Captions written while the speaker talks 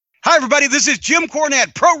Hi, everybody. This is Jim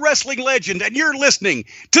Cornette, pro wrestling legend, and you're listening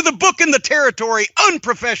to the Book in the Territory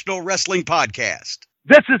Unprofessional Wrestling Podcast.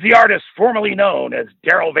 This is the artist formerly known as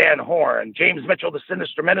Daryl Van Horn, James Mitchell, the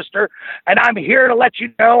Sinister Minister, and I'm here to let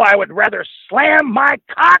you know I would rather slam my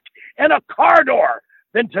cock in a car door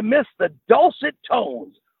than to miss the dulcet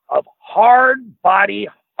tones of Hard Body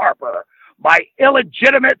Harper, my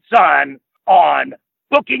illegitimate son, on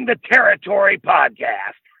Booking the Territory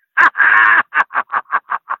podcast.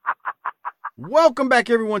 Welcome back,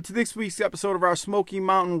 everyone, to this week's episode of our Smoky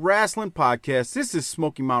Mountain Rasslin podcast. This is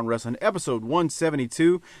Smoky Mountain Wrestling, episode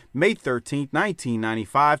 172, May 13th,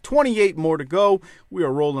 1995. 28 more to go. We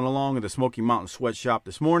are rolling along in the Smoky Mountain Sweatshop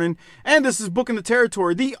this morning. And this is Booking the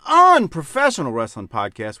Territory, the unprofessional wrestling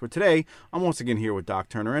podcast, where today I'm once again here with Doc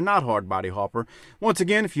Turner and not Hard Body Hopper. Once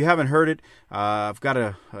again, if you haven't heard it, I've got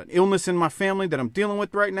an illness in my family that I'm dealing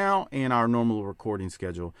with right now, and our normal recording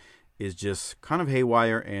schedule is just kind of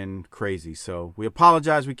haywire and crazy. So we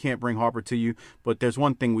apologize we can't bring Harper to you, but there's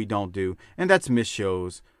one thing we don't do, and that's miss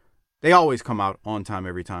shows. They always come out on time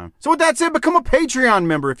every time. So with that said, become a Patreon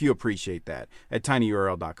member if you appreciate that at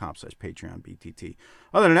tinyurl.com/PatreonBTT.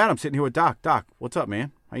 Other than that, I'm sitting here with Doc. Doc, what's up,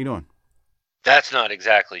 man? How you doing? That's not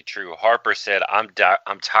exactly true. Harper said, I'm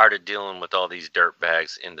tired of dealing with all these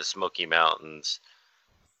dirtbags in the Smoky Mountains.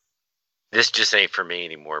 This just ain't for me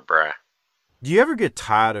anymore, bruh. Do you ever get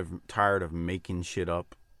tired of making shit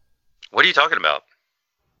up? What are you talking about?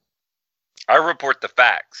 I report the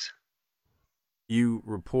facts. You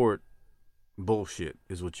report bullshit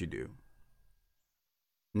is what you do.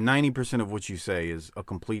 90% of what you say is a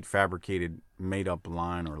complete fabricated, made-up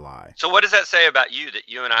line or lie. So what does that say about you, that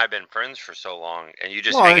you and I have been friends for so long, and you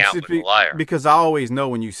just hang out with a liar? Because I always know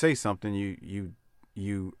when you say something, you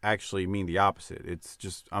actually mean the opposite. It's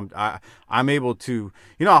just I'm able to,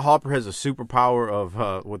 you know how Harper has a superpower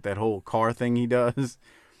of with that whole car thing he does.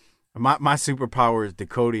 My superpower is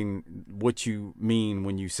decoding what you mean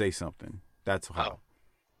when you say something. That's how.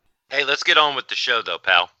 Hey, let's get on with the show though,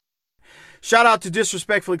 pal. Shout out to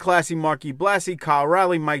Disrespectfully Classy, Marky Blassie, Kyle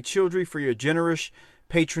Riley, Mike Childry for your generous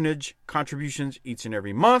patronage contributions each and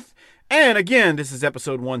every month. And again, this is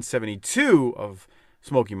episode 172 of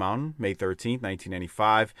Smoky Mountain, May 13th,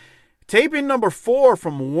 1995. Taping number 4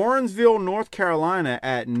 from Warrensville, North Carolina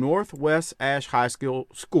at Northwest Ash High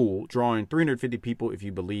School, drawing 350 people if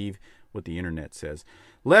you believe what the internet says.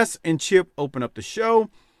 Les and Chip open up the show.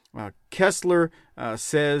 Kessler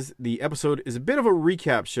says the episode is a bit of a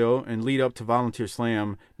recap show and lead up to Volunteer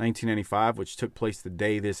Slam 1995, which took place the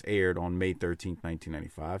day this aired on May 13th,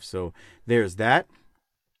 1995. So there's that.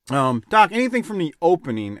 Doc, anything from the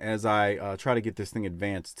opening as I try to get this thing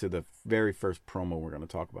advanced to the very first promo we're going to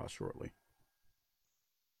talk about shortly?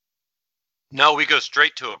 No, we go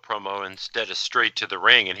straight to a promo instead of straight to the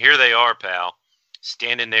ring. And here they are, pal,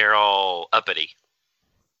 standing there all uppity.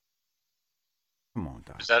 Come on,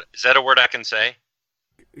 Doc. Is that a word I can say?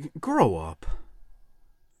 Grow up.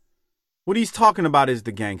 What he's talking about is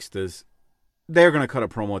the gangsters. They're going to cut a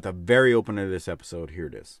promo at the very opening of this episode. Here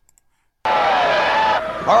it is.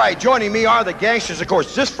 All right, joining me are the gangsters, of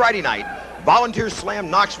course, this Friday night, Volunteer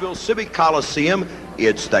Slam, Knoxville Civic Coliseum.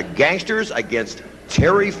 It's the gangsters against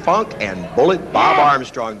Terry Funk and Bullet Bob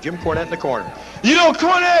Armstrong. Jim Cornette in the corner. You know,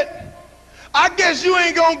 Cornette, I guess you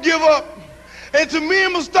ain't gonna give up. And to me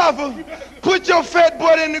and Mustafa, put your fat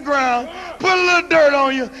butt in the ground, put a little dirt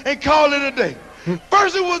on you, and call it a day.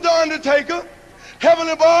 First it was The Undertaker,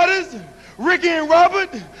 Heavenly Bodies, Ricky and Robert,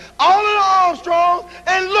 all of the Armstrong,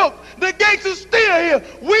 and look, the gangsters still here.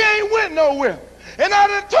 We ain't went nowhere. And I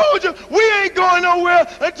done told you, we ain't going nowhere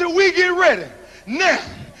until we get ready. Now,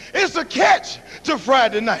 it's a catch to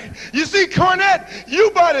Friday night. You see, Cornette, you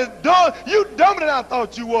about as dumb, you dumber than I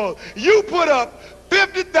thought you was. You put up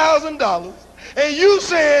 $50,000, and you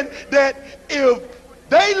saying that if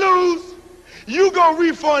they lose, you gonna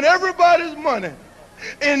refund everybody's money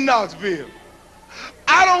in Knoxville.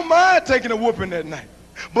 I don't mind taking a whooping that night,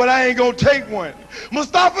 but I ain't gonna take one.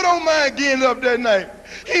 Mustafa don't mind getting up that night.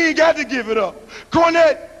 He ain't got to give it up.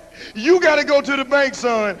 Cornette, you gotta go to the bank,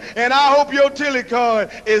 son, and I hope your Tilly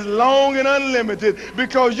card is long and unlimited,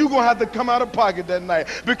 because you gonna have to come out of pocket that night.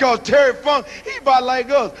 Because Terry Funk, he about like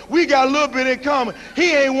us. We got a little bit in common.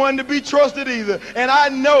 He ain't one to be trusted either. And I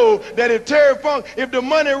know that if Terry Funk, if the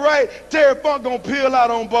money right, Terry Funk gonna peel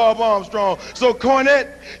out on Bob Armstrong. So Cornette,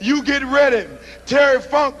 you get ready. Terry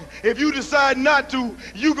Funk, if you decide not to,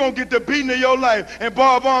 you gonna get the beating of your life. And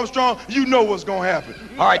Bob Armstrong, you know what's gonna happen.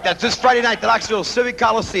 All right, that's this Friday night, the Knoxville Civic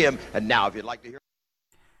Coliseum. And now, if you'd like to hear...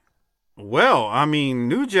 Well, I mean,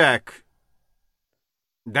 New Jack,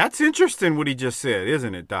 that's interesting what he just said,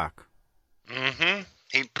 isn't it, Doc? Mm-hmm.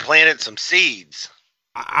 He planted some seeds.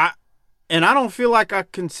 And I don't feel like I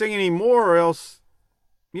can say any more, or else,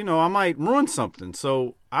 I might ruin something.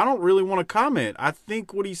 So I don't really want to comment. I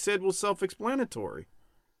think what he said was self-explanatory.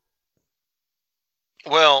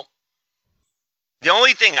 Well, the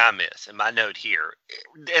only thing I miss in my note here,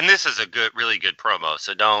 and this is a really good promo,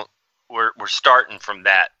 so we're starting from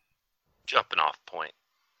that jumping off point.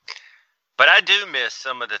 But I do miss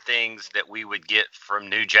some of the things that we would get from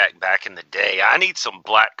New Jack back in the day. I need some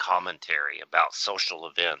black commentary about social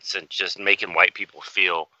events and just making white people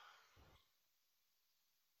feel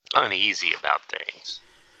uneasy about things.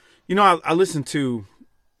 I listened to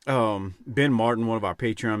Ben Morton, one of our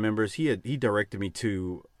Patreon members. He directed me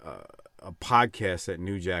to a podcast that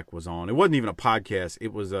New Jack was on. It wasn't even a podcast.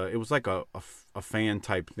 It was like a fan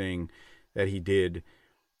type thing that he did,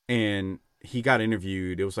 and he got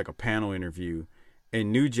interviewed. It was like a panel interview,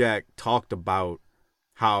 and New Jack talked about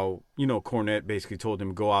how, Cornette basically told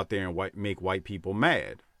him go out there and make white people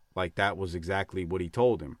mad. Like, that was exactly what he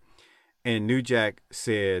told him. And New Jack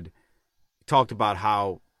talked about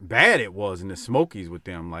how bad it was in the Smokies with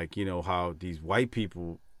them. Like, how these white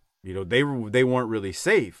people, they weren't really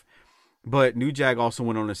safe. But New Jack also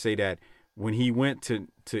went on to say that when he went to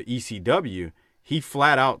ECW, he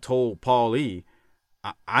flat out told Paul E.,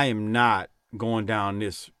 I am not going down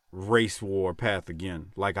this race war path again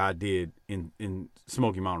like I did in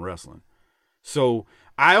Smoky Mountain Wrestling. So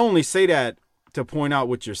I only say that to point out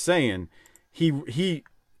what you're saying.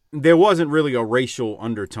 There wasn't really a racial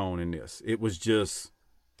undertone in this. It was just,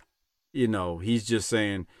 he's just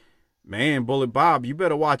saying, man, Bullet Bob, you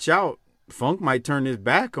better watch out. Funk might turn his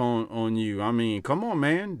back on you. I mean, come on,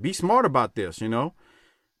 man. Be smart about this,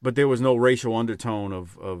 But there was no racial undertone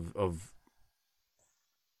of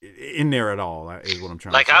in there at all, is what I'm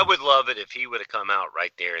trying to say. I would love it if he would have come out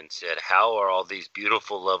right there and said, how are all these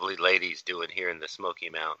beautiful, lovely ladies doing here in the Smoky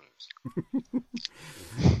Mountains?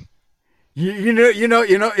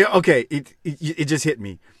 Okay, it just hit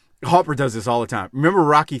me. Harper does this all the time. Remember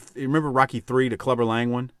Rocky 3, the Clubber Lang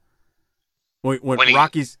one? When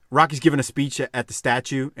Rocky's giving a speech at the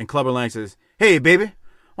statue, and Clubber Lang says, hey, baby,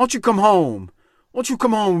 why don't you come home? Why don't you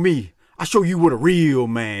come home with me? I'll show you what a real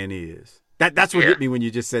man is. That's what hit me when you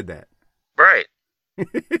just said that. Right.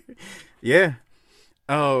 Yeah.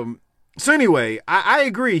 So anyway, I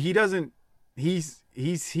agree. He doesn't. He's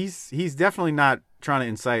definitely not trying to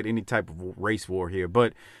incite any type of race war here.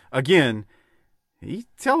 But again, he's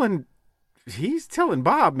telling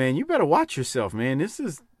Bob, man, you better watch yourself, man. This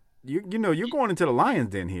is you're going into the lion's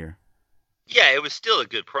den here. Yeah, it was still a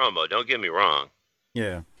good promo. Don't get me wrong.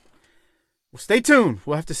 Yeah. Well, stay tuned.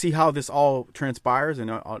 We'll have to see how this all transpires and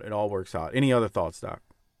it all works out. Any other thoughts, Doc?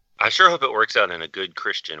 I sure hope it works out in a good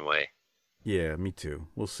Christian way. Yeah, me too.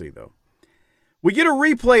 We'll see, though. We get a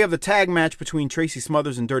replay of the tag match between Tracy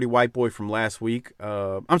Smothers and Dirty White Boy from last week.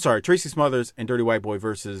 Tracy Smothers and Dirty White Boy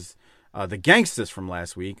versus the Gangsters from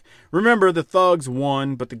last week. Remember, the Thugs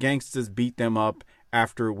won, but the Gangsters beat them up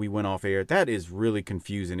after we went off air. That is really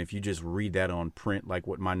confusing if you just read that on print, like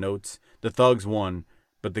what my notes. The Thugs won,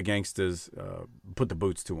 but the Gangsters put the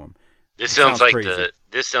boots to them. This sounds like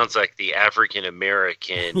the African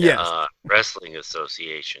American Wrestling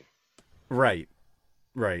Association. Right.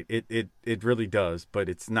 It really does, but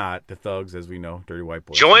it's not the Thugs, as we know. Dirty White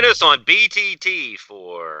Boy. Join us on BTT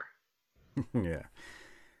for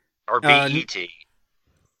or BET.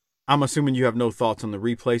 I'm assuming you have no thoughts on the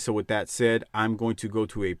replay. So with that said, I'm going to go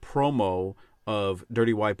to a promo of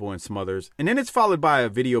Dirty White Boy and Smothers, and then it's followed by a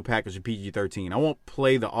video package of PG-13. I won't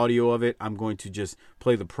play the audio of it. I'm going to just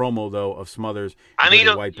play the promo though of Smothers and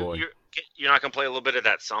Dirty White Boy. You're not gonna play a little bit of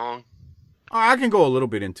that song? I can go a little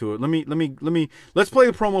bit into it. Let's play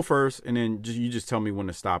the promo first, and then you just tell me when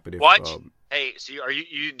to stop it. Hey, so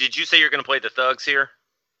did you say you're gonna play the Thugs here?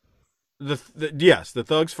 Yes, the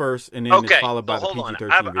Thugs first, and then it's followed by the PG-13 video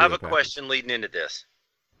package. I have a question leading into this.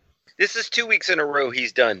 This is 2 weeks in a row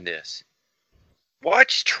he's done this.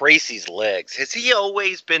 Watch Tracy's legs. Has he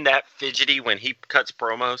always been that fidgety when he cuts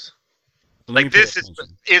promos?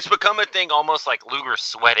 It's become a thing almost like Luger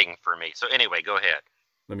sweating for me. So anyway, go ahead.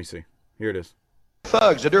 Let me see. Here it is.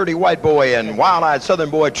 Thugs, the Dirty White Boy, and Wild-Eyed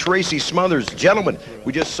Southern Boy Tracy Smothers. Gentlemen,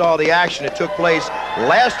 we just saw the action that took place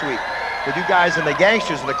last week with you guys and the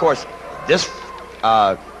Gangsters. And, of course, this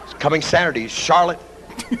coming Saturday, Charlotte,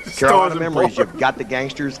 Carolina Memories, you've got the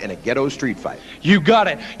gangsters in a ghetto street fight. You got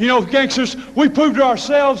it. You know, gangsters, we proved to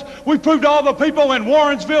ourselves, we proved to all the people in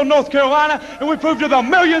Warrensville, North Carolina, and we proved to the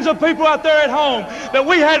millions of people out there at home that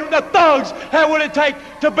the thugs had what it takes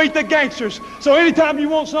to beat the gangsters. So anytime you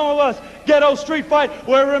want some of us, ghetto street fight,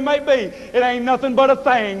 wherever it may be, it ain't nothing but a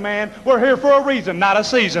thing, man. We're here for a reason, not a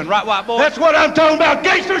season. Right, white boy? That's what I'm talking about.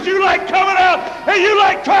 Gangsters, you like coming out and you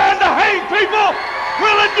like trying to hang people?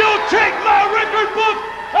 Well, if you'll check my record book,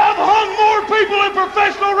 I've hung more people in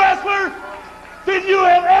professional wrestler than you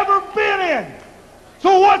have ever been in.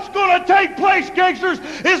 So what's going to take place, gangsters,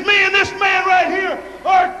 is me and this man right here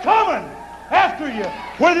are coming after you.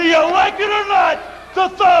 Whether you like it or not, the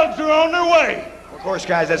thugs are on their way. Of course,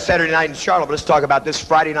 guys, that's Saturday night in Charlotte, but let's talk about this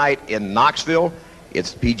Friday night in Knoxville.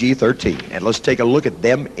 It's PG-13, and let's take a look at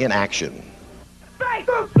them in action.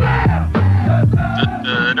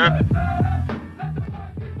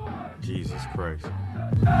 Jesus Christ.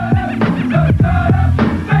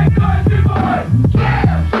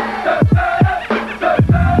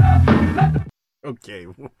 Okay.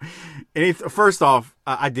 First off,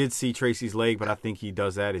 I did see Tracy's leg, but I think he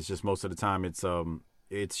does that. It's just most of the time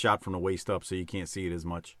it's shot from the waist up, so you can't see it as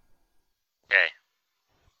much. Okay.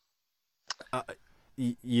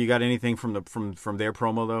 You got anything from their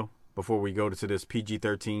promo though before we go to this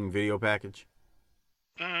PG-13 video package?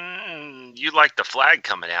 You liked the flag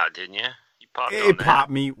coming out, didn't you? It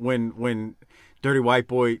popped me when Dirty White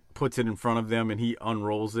Boy puts it in front of them and he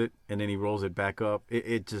unrolls it and then he rolls it back up.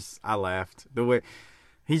 I laughed. The way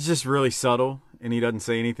he's just really subtle and he doesn't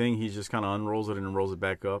say anything. He just kind of unrolls it and then rolls it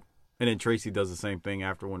back up. And then Tracy does the same thing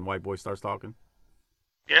after when White Boy starts talking.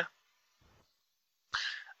 Yeah.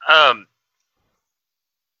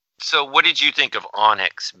 So what did you think of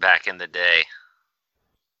Onyx back in the day?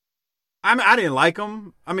 I didn't like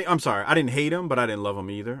them. I'm sorry. I didn't hate them, but I didn't love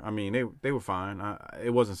them either. I mean, they were fine.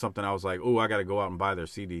 It wasn't something I was like, oh, I got to go out and buy their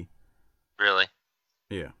CD. Really?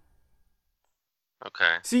 Yeah.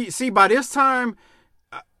 Okay. See, by this time,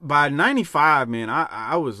 by 95, man,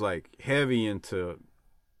 I was like heavy into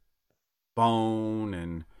Bone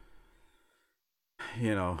and,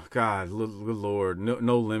 God, good Lord,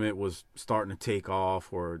 No Limit was starting to take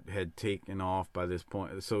off or had taken off by this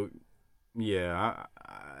point. So, yeah,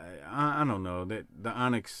 I don't know. The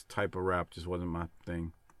Onyx type of rap just wasn't my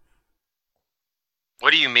thing.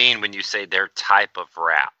 What do you mean when you say their type of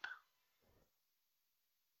rap?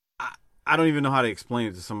 I don't even know how to explain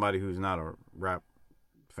it to somebody who's not a rap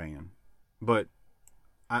fan. But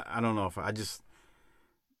I don't know if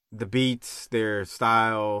the beats, their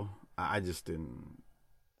style, I just didn't.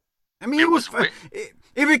 I mean, it was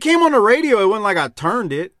if it came on the radio, it wasn't like I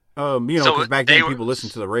turned it. Because back then people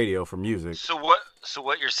listened to the radio for music. So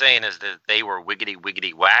what you're saying is that they were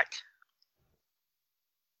wiggity whack?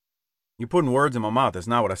 You're putting words in my mouth. That's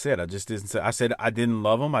not what I said. I just didn't say. I said I didn't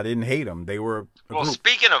love them. I didn't hate them. They were well.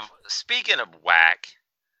 Speaking of whack,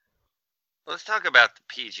 let's talk about the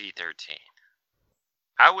PG-13.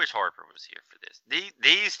 I wish Harper was here for this.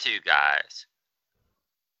 These two guys.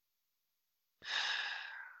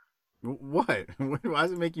 What? Why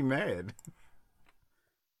does it make you mad?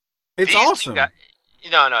 It's these awesome. Guys,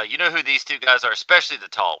 no. You know who these two guys are, especially the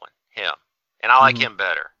tall one, him. And I like him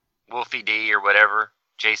better. Wolfie D or whatever.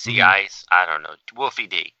 JC Ice. I don't know. Wolfie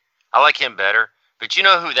D. I like him better. But you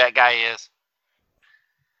know who that guy is?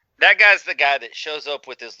 That guy's the guy that shows up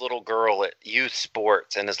with his little girl at youth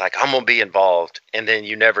sports and is like, I'm going to be involved. And then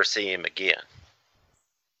you never see him again.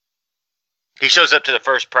 He shows up to the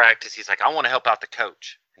first practice. He's like, I want to help out the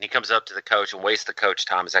coach. And he comes up to the coach and wastes the coach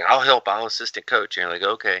time. He's like, I'll assistant coach. And you're like,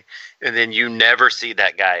 okay. And then you never see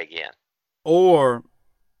that guy again. Or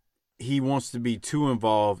he wants to be too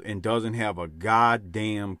involved and doesn't have a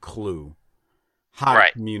goddamn clue how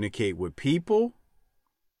to communicate with people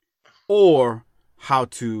or how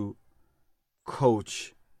to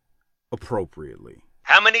coach appropriately.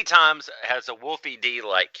 How many times has a Wolfie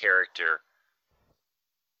D-like character,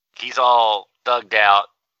 he's all thugged out,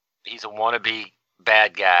 he's a wannabe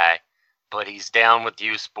bad guy, but he's down with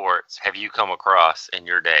youth sports, have you come across in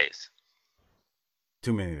your days?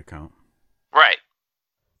 Too many to count. Right.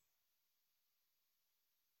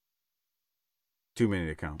 Too many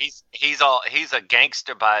to count. He's a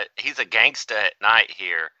gangster at night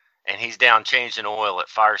here, and he's down changing oil at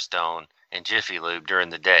Firestone and Jiffy Lube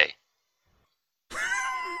during the day.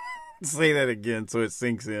 Say that again so it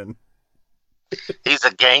sinks in. He's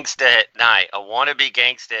a gangsta at night, a wannabe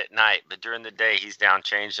gangsta at night, but during the day he's down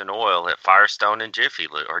changing oil at Firestone and Jiffy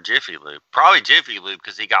Lube. Probably Jiffy Lube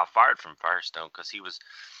because he got fired from Firestone because he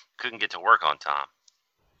couldn't get to work on time.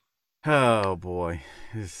 Oh boy.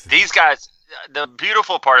 These guys, the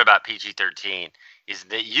beautiful part about PG-13 is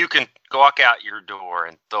that you can walk out your door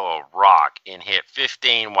and throw a rock and hit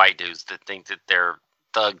 15 white dudes that think that they're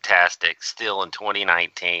thug-tastic still in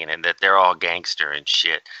 2019 and that they're all gangster and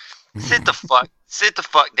shit. Sit the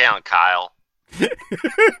fuck down, Kyle.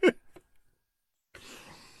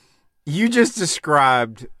 You just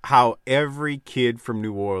described how every kid from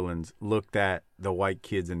New Orleans looked at the white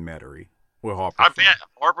kids in Metairie. Where Harper I bet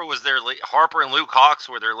Harper was their Harper and Luke Hawks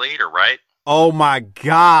were their leader, right? Oh my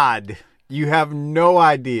God. You have no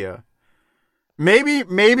idea.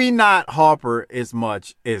 Maybe not Harper as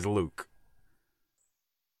much as Luke.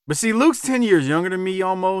 But see, Luke's 10 years younger than me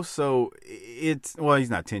almost, so he's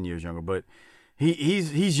not 10 years younger, but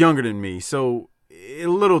he's younger than me, so a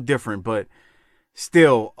little different, but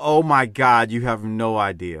still, oh my God, you have no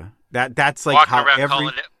idea. That's like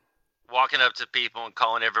walking up to people and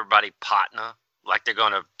calling everybody partner, like they're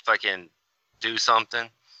gonna fucking do something.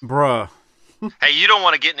 Bruh. Hey, you don't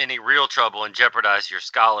want to get in any real trouble and jeopardize your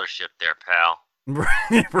scholarship there, pal.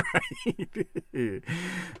 Right.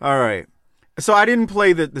 All right. So I didn't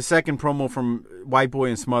play the second promo from White Boy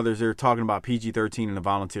and Smothers. They were talking about PG-13 and the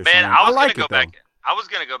Volunteer Man, Slam. I was like gonna go back. I was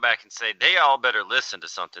going to go back and say they all better listen to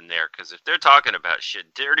something there, because if they're talking about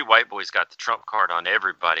shit, Dirty White Boy's got the trump card on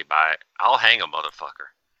everybody. I'll hang a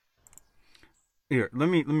motherfucker. Here, let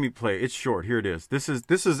me play. It's short. Here it is. This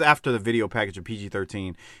is after the video package of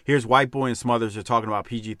PG-13. Here's White Boy and Smothers. They're talking about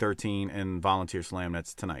PG-13 and Volunteer Slam.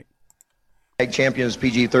 That's tonight. Tag champions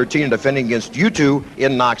PG-13 defending against you two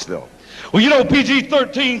in Knoxville. Well, you know,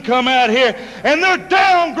 PG-13 come out here, and they're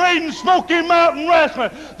downgrading Smoky Mountain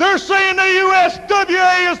Wrestling. They're saying the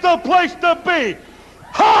USWA is the place to be.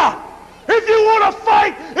 Ha! If you want to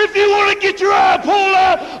fight, if you want to get your eye pulled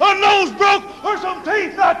out, a nose broke, or some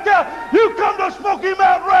teeth knocked out, you come to Smoky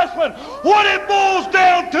Mountain Wrestling. What it boils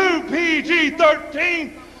down to,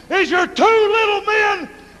 PG-13, is you're two little men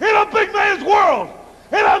in a big man's world.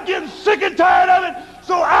 And I'm getting sick and tired of it,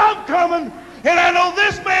 so I'm coming. And I know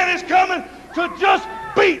this man is coming to just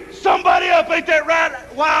beat somebody up. Ain't that right,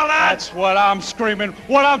 Wild-Eyed? That's what I'm screaming.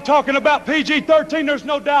 What I'm talking about, PG-13, there's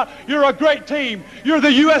no doubt you're a great team. You're the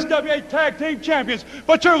USWA Tag Team Champions.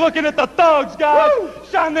 But you're looking at the thugs, guys. Woo!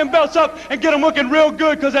 Shine them belts up and get them looking real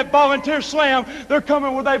good, because at Volunteer Slam, they're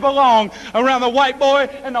coming where they belong, around the White Boy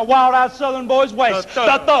and the Wild-Eyed Southern Boy's waist.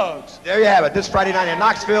 The thugs. There you have it. This Friday night in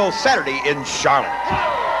Knoxville, Saturday in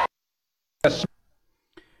Charlotte.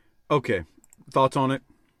 Okay. Thoughts on it?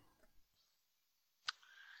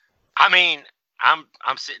 I mean, I'm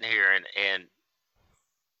sitting here and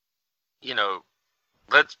you know,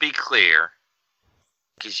 let's be clear,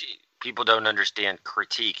 because people don't understand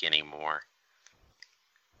critique anymore.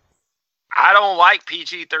 I don't like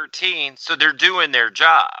PG-13, so they're doing their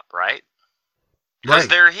job, right? Because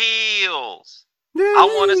they're heels. I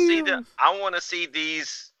want to see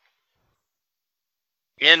these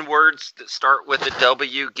N-words that start with a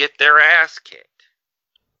W get their ass kicked.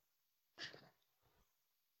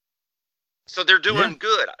 So they're doing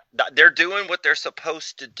good. They're doing what they're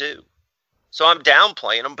supposed to do. So I'm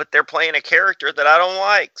downplaying them, but they're playing a character that I don't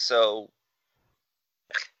like. So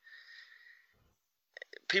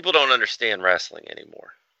people don't understand wrestling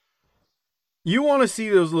anymore. You want to see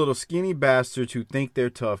those little skinny bastards who think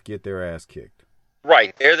they're tough get their ass kicked.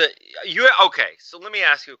 Right. Okay, so let me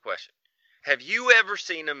ask you a question. Have you ever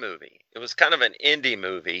seen a movie? It was kind of an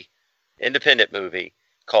independent movie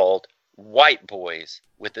called White Boys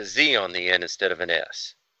with a Z on the end instead of an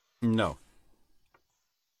S. No.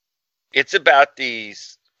 It's about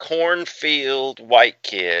these cornfield white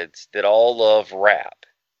kids that all love rap.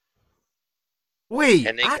 Wait,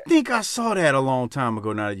 I think I saw that a long time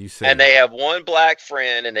ago now that you say it. And they have one black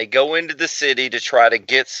friend, and they go into the city to try to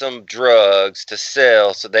get some drugs to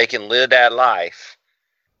sell so they can live that life.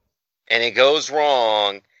 And it goes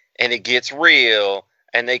wrong, and it gets real,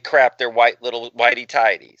 and they crap their little whitey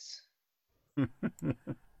tighties.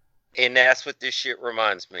 And that's what this shit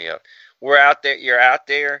reminds me of. You're out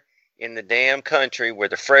there in the damn country where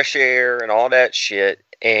the fresh air and all that shit,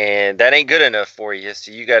 and that ain't good enough for you,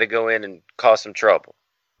 so you got to go in and cause some trouble.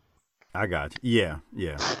 I got you.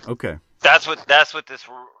 Yeah. Okay. That's what this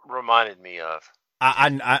reminded me of.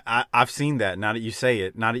 I've seen that. Now that you say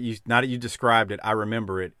it, now that you described it, I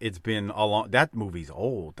remember it. It's been a long. That movie's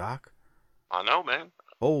old, Doc. I know, man.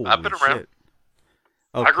 Holy I've been around. Shit.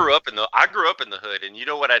 Okay. I grew up in the hood, and you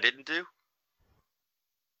know what I didn't do?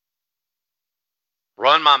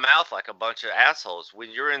 Run my mouth like a bunch of assholes.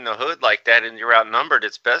 When you're in the hood like that and you're outnumbered,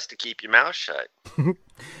 it's best to keep your mouth shut.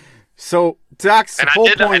 So Doc's whole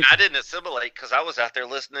point. And I didn't assimilate because I was out there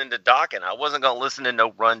listening to Dokken. I wasn't going to listen to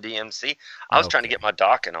no Run DMC. I was trying to get my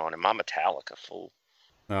Dokken on and my Metallica fool.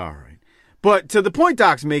 All right. But to the point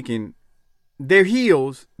Doc's making, they're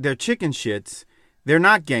heels, they're chicken shits, they're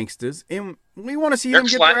not gangsters, and we want to see them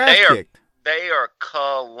get their ass kicked. They are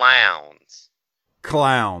clowns.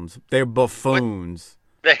 Clowns. They're buffoons.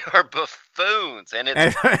 They are buffoons. And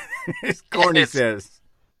it's as Corny says.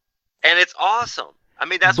 And it's awesome. I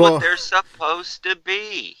mean, that's what they're supposed to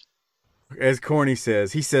be. As Corny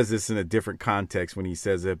says, he says this in a different context when he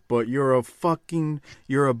says it, but you're a buffucking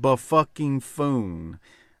foon.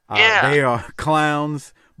 Yeah. They are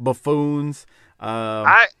clowns, buffoons.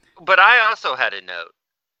 But I also had a note.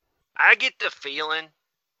 I get the feeling,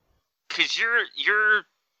 because we're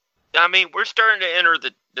starting to enter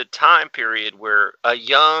the time period where a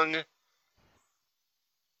young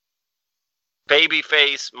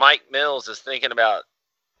babyface Mike Mills is thinking about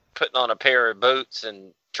putting on a pair of boots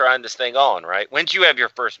and trying this thing on, right? When did you have your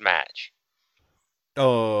first match?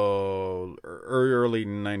 Oh, early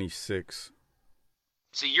 96.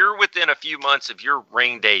 So you're within a few months of your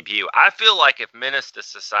ring debut. I feel like if Menace to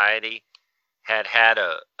Society had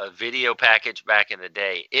a video package back in the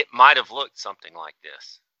day, it might have looked something like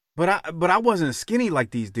this. But I wasn't skinny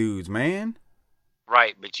like these dudes, man.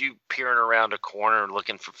 Right, but you peering around a corner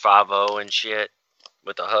looking for 5-0 and shit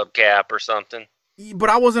with a hubcap or something.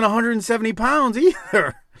 But I wasn't 170 pounds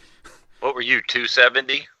either. What were you,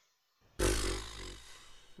 270?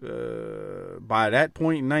 By that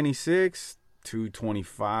point in 96,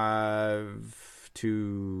 225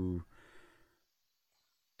 to...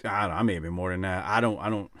 I may have been more than that.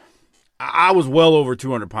 I was well over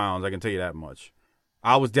 200 pounds, I can tell you that much.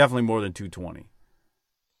 I was definitely more than 220.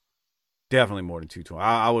 Definitely more than 220.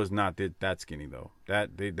 I was not that skinny, though.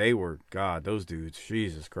 They were, God, those dudes,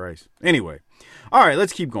 Jesus Christ. Anyway, all right,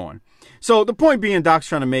 let's keep going. So the point being Doc's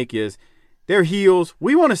trying to make is they're heels.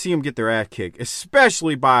 We want to see them get their ass kicked,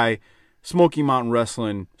 especially by Smoky Mountain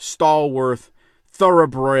Wrestling, stalwart,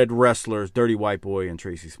 thoroughbred wrestlers, Dirty White Boy and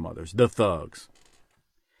Tracy Smothers, the Thugs.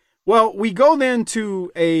 Well, we go then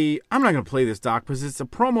to I'm not going to play this, Doc, because it's a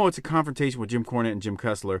promo. It's a confrontation with Jim Cornette and Jim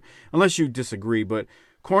Kessler, unless you disagree. But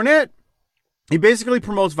Cornette, he basically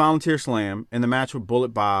promotes Volunteer Slam in the match with Bullet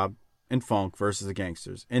Bob and Funk versus the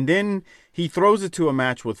Gangsters. And then he throws it to a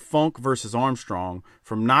match with Funk versus Armstrong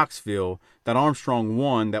from Knoxville that Armstrong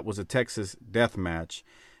won. That was a Texas death match.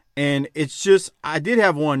 And it's just, I did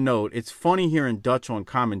have one note. It's funny hearing Dutch on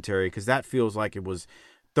commentary because that feels like it was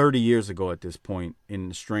 30 years ago at this point in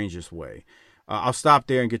the strangest way. I'll stop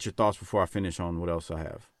there and get your thoughts before I finish on what else I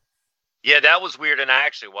have. Yeah, that was weird, and I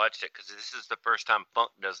actually watched it because this is the first time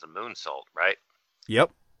Funk does the moonsault, right?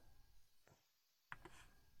 Yep.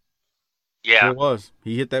 Yeah. It was.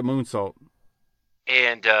 He hit that moonsault.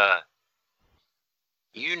 And, and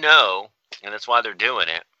that's why they're doing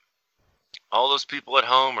it. All those people at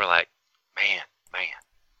home are like, man,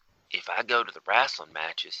 if I go to the wrestling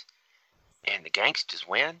matches and the Gangsters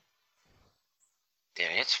win,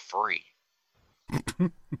 then it's free.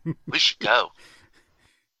 We should go.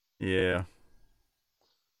 Yeah.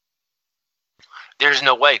 There's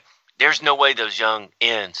no way those young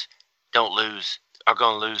ends are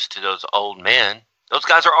going to lose to those old men. Those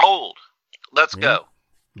guys are old. Let's go.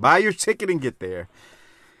 Buy your ticket and get there.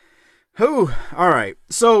 Whew. All right.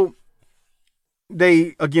 So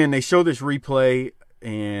they show this replay,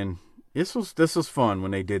 and this was fun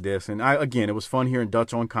when they did this. And it was fun hearing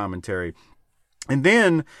Dutch on commentary. And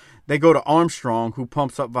then they go to Armstrong, who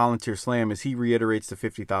pumps up Volunteer Slam as he reiterates the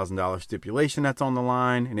 $50,000 stipulation that's on the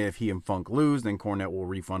line. And if he and Funk lose, then Cornette will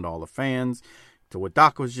refund all the fans. To what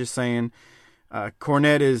Doc was just saying,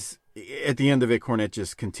 Cornette is, at the end of it, Cornette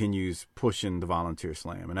just continues pushing the Volunteer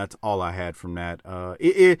Slam. And that's all I had from that.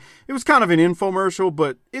 It was kind of an infomercial,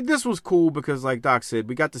 but this was cool because, like Doc said,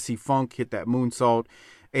 we got to see Funk hit that moonsault.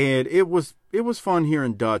 And it was fun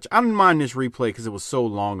hearing Dutch. I didn't mind this replay because it was so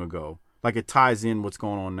long ago. Like, it ties in what's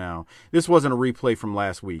going on now. This wasn't a replay from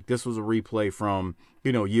last week. This was a replay from,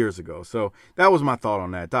 years ago. So that was my thought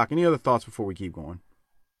on that. Doc, any other thoughts before we keep going?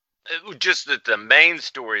 Just that the main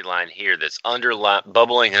storyline here that's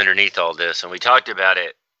bubbling underneath all this, and we talked about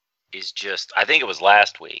it, is just, I think it was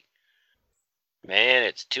last week. Man,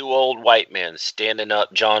 it's two old white men standing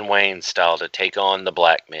up John Wayne style to take on the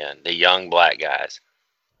black men, the young black guys.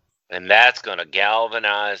 And that's going to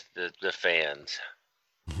galvanize the fans.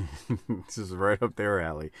 This is right up their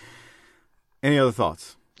alley. Any other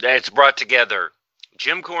thoughts? It's brought together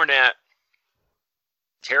Jim Cornette,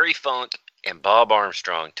 Terry Funk, and Bob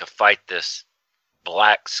Armstrong to fight this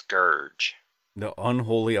black scourge. The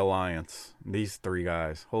unholy alliance. These three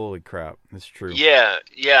guys. Holy crap. That's true. Yeah.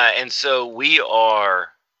 And so we are,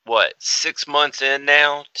 6 months in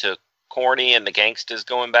now to Corny and the Gangstas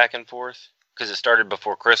going back and forth? Because it started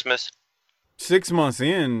before Christmas. 6 months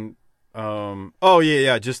in.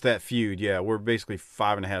 Yeah, just that feud. Yeah, we're basically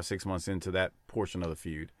 5.5, 6 months into that portion of the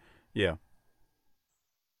feud. Yeah.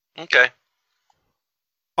 Okay.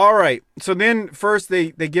 All right. So then first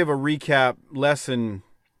they give a recap. Les and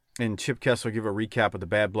Chip Kessler give a recap of the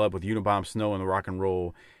Bad Blood with Unabomber, Snow, and the Rock and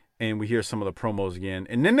Roll. And we hear some of the promos again.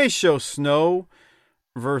 And then they show Snow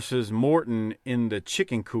versus Morton in the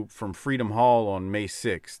chicken coop from Freedom Hall on May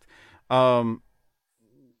 6th.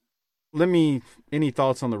 Any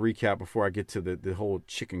thoughts on the recap before I get to the whole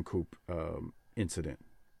chicken coop incident?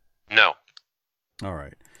 No. All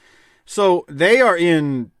right. So they are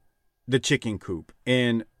in the chicken coop,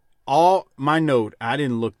 and all my note, I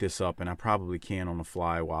didn't look this up, and I probably can on the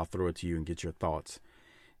fly while I'll throw it to you and get your thoughts.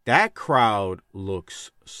 That crowd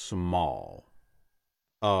looks small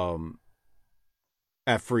at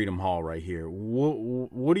Freedom Hall right here.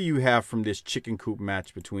 What do you have from this chicken coop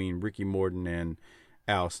match between Ricky Morton and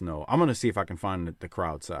Al Snow? I'm going to see if I can find the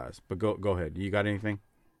crowd size, but go ahead. You got anything?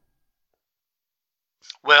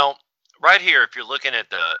 Well, right here, if you're looking at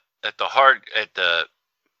the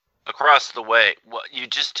across the way, you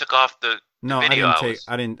just took off the video.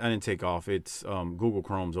 I didn't take off. It's Google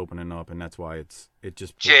Chrome's opening up, and that's why it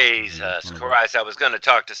just. Jesus Christ! I was going to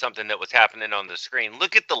talk to something that was happening on the screen.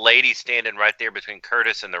 Look at the lady standing right there between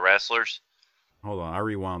Curtis and the wrestlers. Hold on, I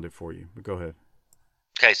rewound it for you. But go ahead.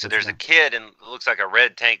 Okay, so there's a kid and it looks like a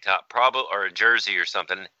red tank top, probably, or a jersey or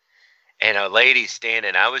something, and a lady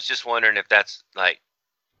standing. I was just wondering if that's like,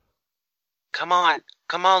 come on,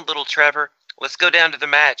 little Trevor. Let's go down to the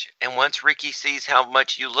match. And once Ricky sees how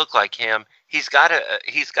much you look like him, he's got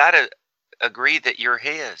to agree that you're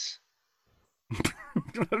his.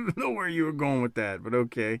 I don't know where you were going with that, but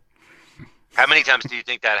okay. How many times do you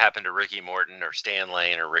think that happened to Ricky Morton or Stan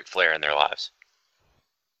Lane or Ric Flair in their lives?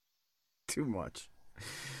 Too much.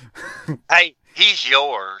 Hey, he's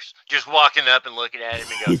yours. Just walking up and looking at him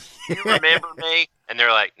and go, you remember me? And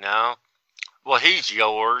they're like, no. Well, he's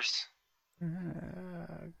yours.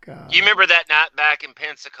 God. You remember that night back in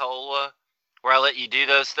Pensacola where I let you do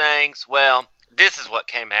those things? Well, this is what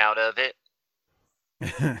came out of it.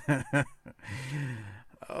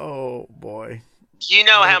 Oh, boy. Do you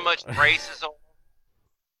know how much braces are?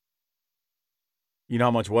 You know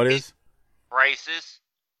how much what is? Braces.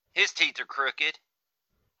 His teeth are crooked.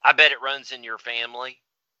 I bet it runs in your family.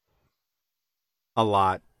 A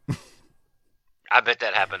lot. I bet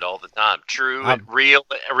that happened all the time. True, real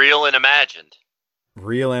and imagined.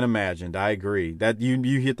 Real and imagined. I agree. That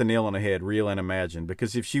you hit the nail on the head. Real and imagined.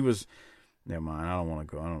 Because if she was, never mind. I don't want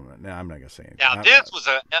to go. I'm not gonna say anything. Now this was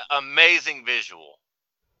an amazing visual,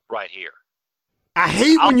 right here. I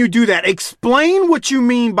hate when you do that. Explain what you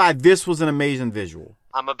mean by this was an amazing visual.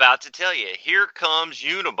 I'm about to tell you. Here comes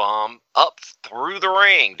Unabomber up through the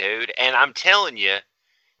ring, dude. And I'm telling you,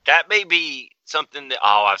 that may be something that,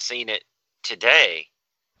 I've seen it today.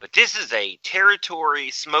 But this is a Territory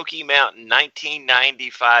Smoky Mountain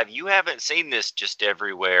 1995. You haven't seen this just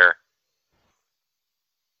everywhere.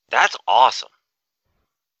 That's awesome.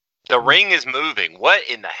 The ring is moving. What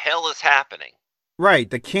in the hell is happening? Right.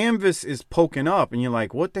 The canvas is poking up, and you're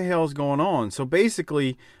like, what the hell is going on? So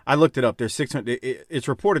basically, I looked it up. There's 600. It's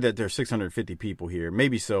reported that there's 650 people here.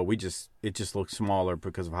 Maybe so. It just looks smaller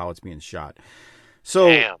because of how it's being shot. So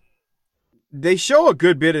Damn. They show a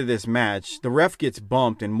good bit of this match. The ref gets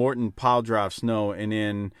bumped, and Morton pile drives Snow and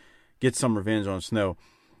then gets some revenge on Snow.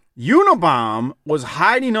 Unabomber was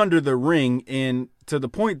hiding under the ring, and to the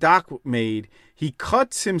point Doc made, he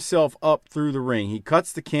cuts himself up through the ring. He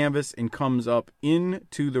cuts the canvas and comes up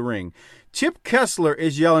into the ring. Chip Kessler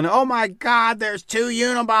is yelling, "Oh my God, there's two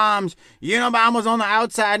Unabombers. Unabomber's on the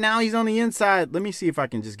outside, now he's on the inside." Let me see if I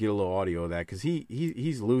can just get a little audio of that, because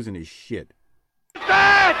he's losing his shit.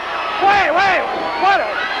 That! Wait, what?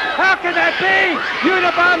 How can that be?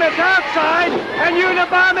 Unabomber's outside and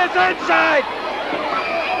Unabomber's inside.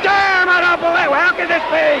 Damn, I don't believe. How can this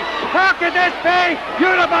be? How can this be?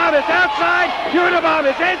 Unabomber's outside,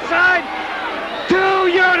 Unabomber's inside. Two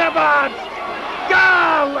Unabombers.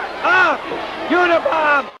 Go up,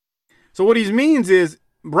 Unabomber. So what he means is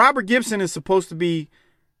Robert Gibson is supposed to be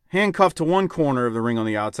handcuffed to one corner of the ring on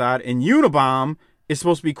the outside, and Unabomber is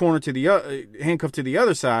supposed to be cornered to the handcuffed to the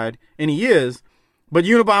other side, and he is, but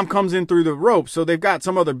Unabomber comes in through the rope, so they've got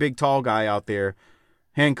some other big tall guy out there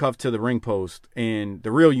handcuffed to the ring post, and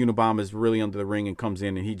the real Unabomber is really under the ring and comes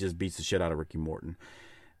in and he just beats the shit out of Ricky Morton.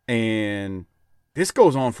 And this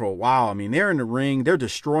goes on for a while. I mean, they're in the ring, they're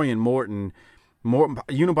destroying Morton, Morton,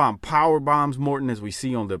 Unabomb power bombs Morton, as we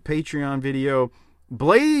see on the Patreon video.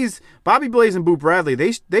 Bobby Blaze and Boo Bradley,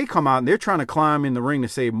 they come out and they're trying to climb in the ring to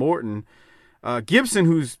save Morton. Gibson,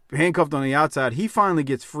 who's handcuffed on the outside, he finally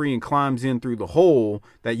gets free and climbs in through the hole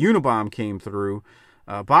that Unabomb came through.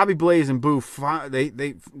 Bobby Blaze and Boo,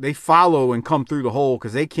 they follow and come through the hole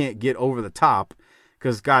because they can't get over the top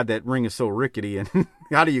because, God, that ring is so rickety. And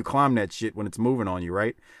how do you climb that shit when it's moving on you,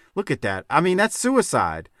 right? Look at that. I mean, that's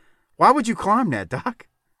suicide. Why would you climb that, Doc?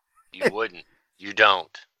 You wouldn't. You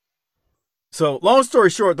don't. So, long story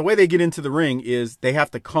short, the way they get into the ring is they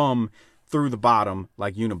have to come through the bottom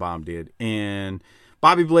like Unabomb did. And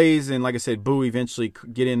Bobby Blaze and, like I said, Boo eventually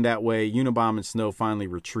get in that way. Unabomb and Snow finally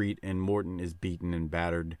retreat, and Morton is beaten and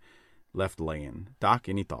battered, left laying. Doc,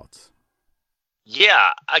 any thoughts? Yeah,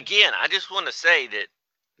 again, I just want to say that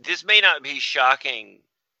this may not be shocking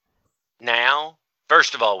now.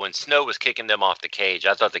 First of all, when Snow was kicking them off the cage,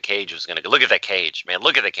 I thought the cage was going to go. Look at that cage, man.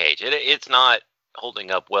 Look at the cage. It's not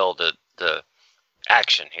holding up well to the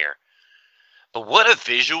action here. But what a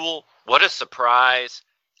visual. What a surprise.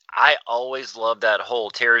 I always loved that whole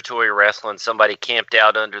territory wrestling. Somebody camped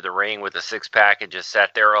out under the ring with a six-pack and just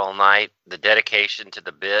sat there all night. The dedication to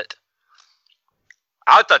the bit.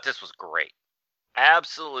 I thought this was great.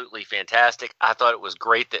 Absolutely fantastic. I thought it was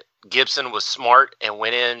great that Gibson was smart and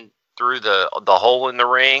went in through the hole in the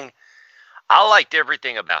ring. I liked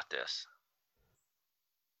everything about this.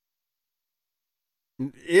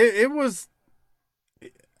 It was,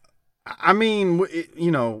 I mean, you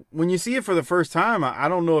know, when you see it for the first time, I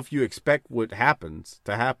don't know if you expect what happens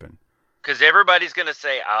to happen. Because everybody's going to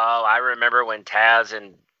say, oh, I remember when Taz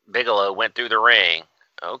and Bigelow went through the ring.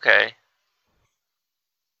 Okay.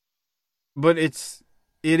 But it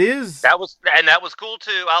is. That was cool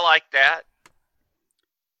too. I like that.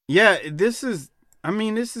 Yeah, this is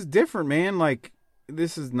different, man. Like,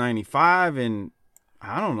 this is 95, and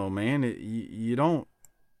I don't know, man. You don't.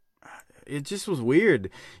 It just was weird.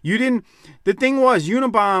 The thing was,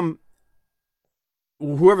 Unabomb,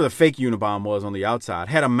 whoever the fake Unabomb was on the outside,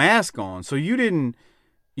 had a mask on, so you didn't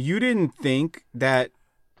think that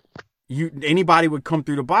anybody would come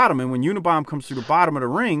through the bottom. And when Unabomb comes through the bottom of the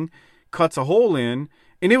ring, cuts a hole in,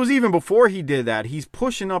 and it was even before he did that. He's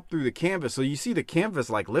pushing up through the canvas, so you see the canvas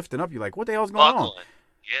like lifting up. You're like, what the hell's going on?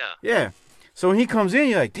 Yeah. So when he comes in,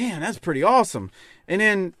 you're like, damn, that's pretty awesome. And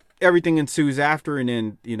then everything ensues after, and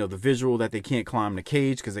then, you know, the visual that they can't climb the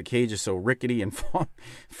cage because the cage is so rickety and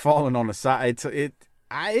falling on the side.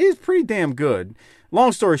 It's pretty damn good.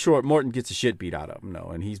 Long story short, Morton gets the shit beat out of him,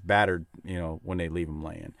 though, and he's battered, you know, when they leave him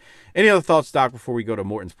laying. Any other thoughts, Doc, before we go to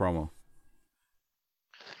Morton's promo?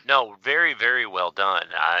 No, very, very well done.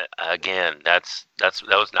 That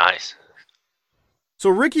was nice. So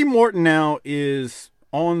Ricky Morton now is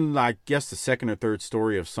on, I guess, the second or third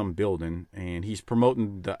story of some building, and he's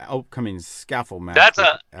promoting the upcoming scaffold match.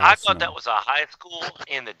 I thought that was a high school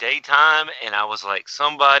in the daytime, and I was like,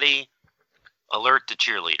 somebody alert the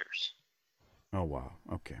cheerleaders. Oh, wow.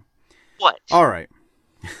 Okay. What? All right.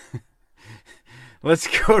 Let's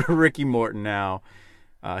go to Ricky Morton now.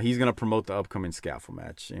 He's going to promote the upcoming scaffold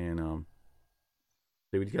match, and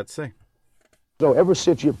see what you got to say. So ever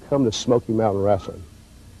since you've come to Smoky Mountain Wrestling,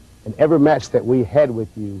 and every match that we had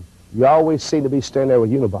with you, you always seem to be standing there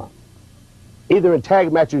with Unabomb. Either in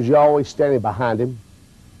tag matches, you're always standing behind him,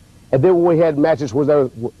 and then when we had matches where there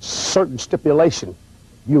was certain stipulation,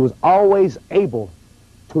 you was always able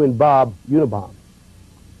to involve Unabomb.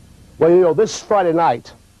 Well, you know, this Friday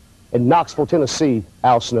night in Knoxville, Tennessee,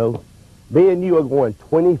 Al Snow, me and you are going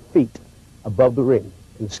 20 feet above the ring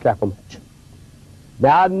in the scaffold match.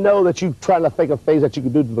 Now, I know that you're trying to think of things that you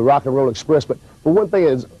can do to the Rock and Roll Express, but one thing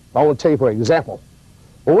is, I want to tell you, for example,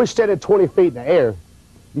 when we're standing 20 feet in the air,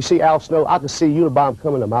 you see Al Snow, I can see Unabomb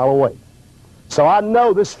coming a mile away. So I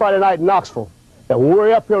know this Friday night in Knoxville that when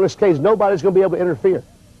we're up here on this cage, nobody's going to be able to interfere.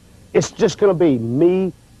 It's just going to be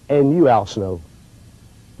me and you, Al Snow.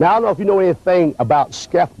 Now, I don't know if you know anything about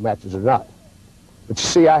scaffold matches or not, but you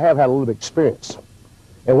see, I have had a little bit of experience.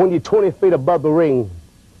 And when you're 20 feet above the ring,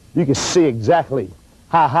 you can see exactly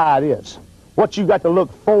how high it is. What you got to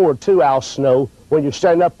look forward to, Al Snow, when you're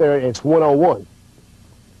standing up there, it's one-on-one.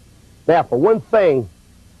 Now, for one thing,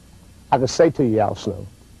 I can say to you, Al Snow,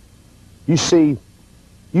 you say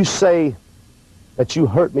that you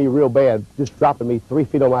hurt me real bad just dropping me 3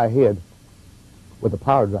 feet on my head with a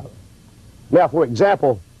power driver. Now, for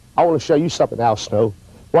example, I want to show you something, Al Snow,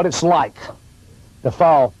 what it's like to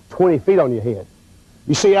fall 20 feet on your head.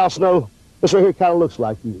 You see, Al Snow, this right here kind of looks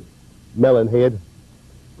like you, melon head.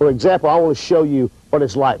 For example, I want to show you what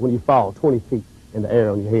it's like when you fall 20 feet in the air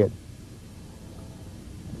on your head.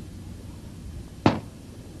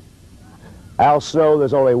 Al Snow,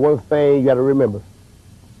 there's only one thing you got to remember.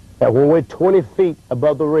 That when we're 20 feet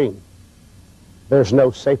above the ring, there's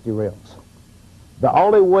no safety rails. The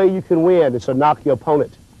only way you can win is to knock your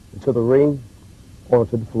opponent into the ring or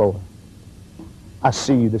to the floor. I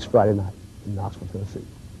see you this Friday night in Knoxville, Tennessee.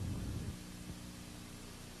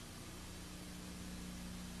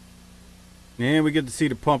 And we get to see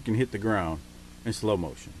the pumpkin hit the ground in slow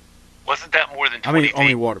motion. Wasn't that more than 20 feet?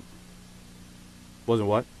 Only water. Wasn't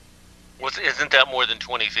what? Isn't that more than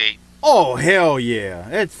 20 feet? Oh, hell yeah.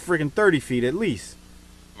 That's freaking 30 feet at least.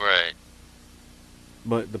 Right.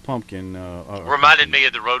 But the pumpkin... reminded me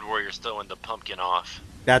of the Road Warriors throwing the pumpkin off.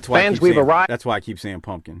 That's why I keep saying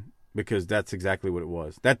pumpkin. Because that's exactly what it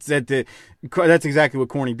was. That's exactly what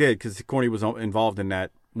Corny did, because Corny was involved in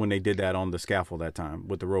that when they did that on the scaffold that time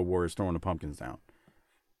with the Road Warriors throwing the pumpkins down.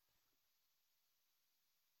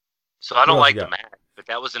 So I don't like the match, but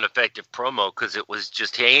that was an effective promo because it was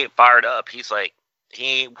just, he ain't fired up. He's like,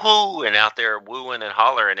 he ain't woo and out there wooing and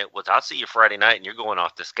hollering. It was, I'll see you Friday night and you're going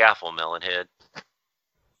off the scaffold, Melonhead.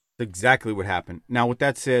 Exactly what happened. Now, with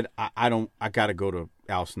that said, I got to go to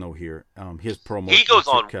Al Snow here. His promo. He goes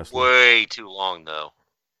on way too long, though.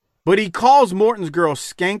 But he calls Morton's girl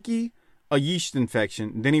Skanky, a yeast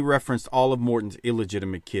infection. Then he referenced all of Morton's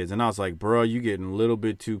illegitimate kids. And I was like, bro, you getting a little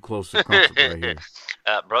bit too close to comfort right here.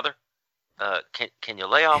 Brother, can you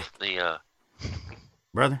lay off the...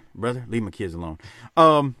 Brother, leave my kids alone.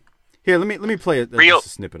 Here, let me play a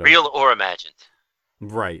snippet of it. Real or imagined.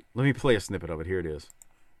 Right. Let me play a snippet of it. Here it is.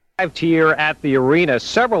 Arrived here at the arena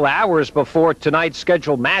several hours before tonight's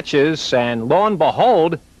scheduled matches, and lo and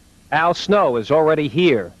behold, Al Snow is already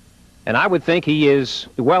here. And I would think he is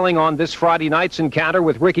dwelling on this Friday night's encounter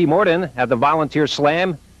with Ricky Morton at the Volunteer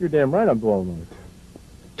Slam. You're damn right I'm dwelling on it.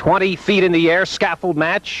 20 feet in the air, scaffold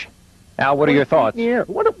match. Al, what are your thoughts? Yeah,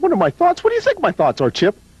 what are my thoughts? What do you think my thoughts are,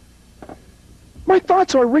 Chip? My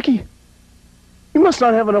thoughts are, Ricky, you must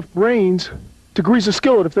not have enough brains to grease a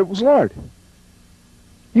skillet if there was lard.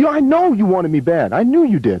 I know you wanted me bad. I knew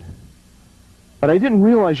you did. But I didn't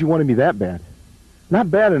realize you wanted me that bad. Not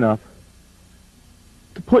bad enough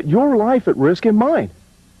to put your life at risk and mine.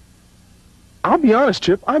 I'll be honest,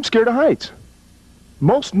 Chip, I'm scared of heights.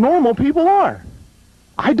 Most normal people are.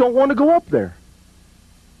 I don't want to go up there.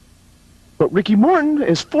 But Ricky Morton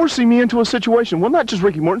is forcing me into a situation, well, not just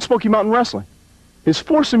Ricky Morton, Smoky Mountain Wrestling, is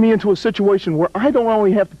forcing me into a situation where I don't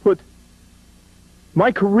only have to put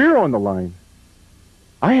my career on the line,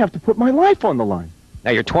 I have to put my life on the line.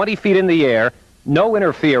 Now, you're 20 feet in the air, no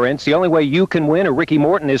interference. The only way you can win or Ricky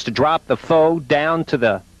Morton is to drop the foe down to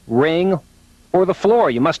the ring or the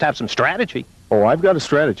floor. You must have some strategy. Oh, I've got a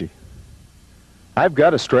strategy. I've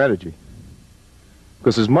got a strategy.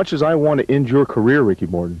 Because as much as I want to end your career, Ricky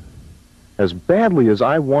Morton, as badly as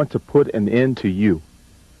I want to put an end to you,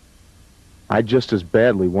 I just as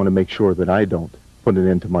badly want to make sure that I don't put an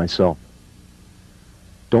end to myself.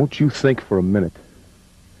 Don't you think for a minute,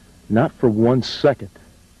 not for 1 second,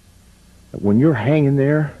 that when you're hanging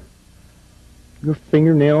there, your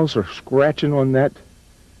fingernails are scratching on that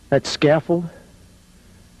scaffold,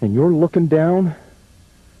 and you're looking down,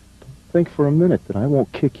 don't think for a minute that I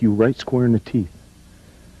won't kick you right square in the teeth.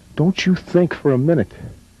 Don't you think for a minute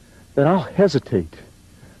that I'll hesitate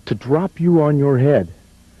to drop you on your head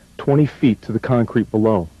 20 feet to the concrete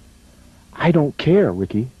below. I don't care,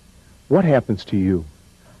 Ricky, what happens to you.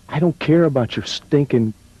 I don't care about your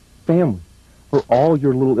stinking family or all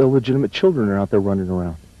your little illegitimate children are out there running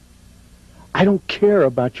around. I don't care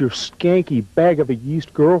about your skanky bag of a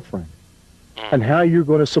yeast girlfriend and how you're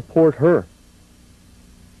going to support her.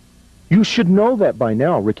 You should know that by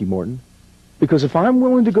now, Ricky Morton, because if I'm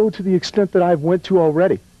willing to go to the extent that I've went to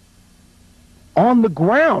already, on the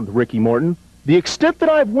ground, Ricky Morton, the extent that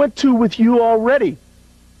I've went to with you already,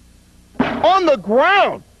 on the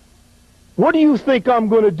ground, what do you think I'm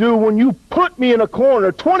going to do when you put me in a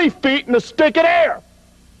corner 20 feet in the stinking air?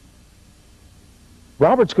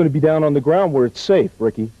 Robert's going to be down on the ground where it's safe,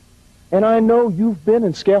 Ricky. And I know you've been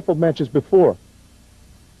in scaffold matches before.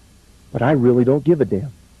 But I really don't give a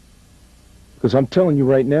damn. Because I'm telling you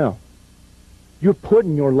right now, you're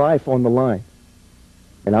putting your life on the line.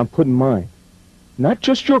 And I'm putting mine. Not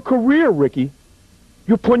just your career, Ricky.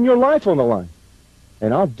 You're putting your life on the line.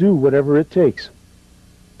 And I'll do whatever it takes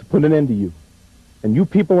to put an end to you. And you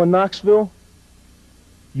people in Knoxville,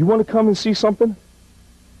 you want to come and see something?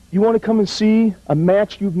 You want to come and see a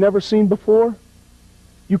match you've never seen before?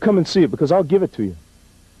 You come and see it, because I'll give it to you.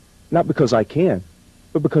 Not because I can,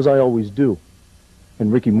 but because I always do.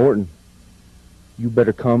 And Ricky Morton, you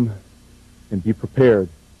better come and be prepared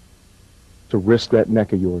to risk that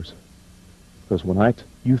neck of yours. Because when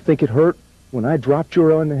you think it hurt, When I dropped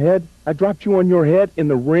you on the head, I dropped you on your head in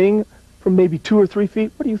the ring from maybe 2 or 3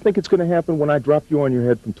 feet. What do you think it's going to happen when I drop you on your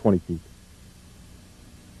head from 20 feet?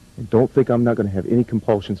 And don't think I'm not going to have any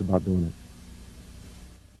compulsions about doing it.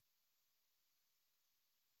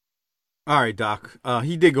 All right, Doc.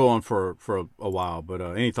 He did go on for a while, but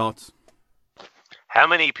any thoughts? How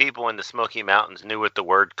many people in the Smoky Mountains knew what the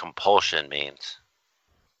word compulsion means?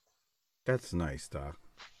 That's nice, Doc.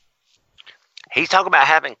 He's talking about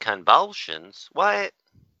having convulsions. What?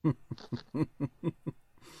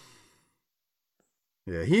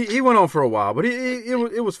 Yeah, he went on for a while, but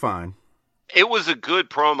it was fine. It was a good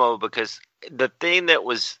promo because the thing that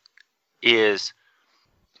is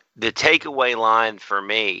the takeaway line for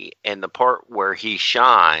me, and the part where he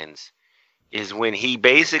shines, is when he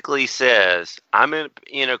basically says, I'm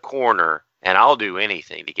in a corner and I'll do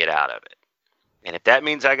anything to get out of it. And if that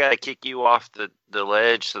means I got to kick you off the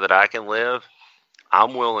ledge so that I can live,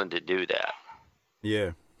 I'm willing to do that.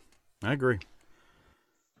 Yeah, I agree.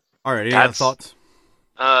 All right, any other thoughts?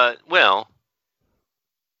 Well,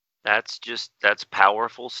 that's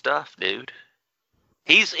powerful stuff, dude.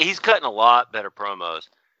 He's cutting a lot better promos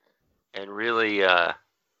and really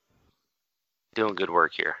doing good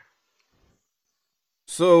work here.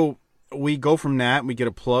 So we go from that, and we get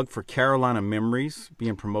a plug for Carolina Memories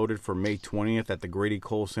being promoted for May 20th at the Grady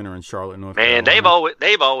Cole Center in Charlotte, North Carolina. Man,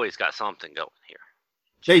 they've always got something going here.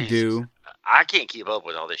 They do. I can't keep up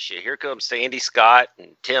with all this shit. Here comes Sandy Scott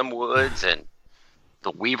and Tim Woods, and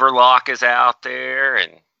the Weaver Lock is out there,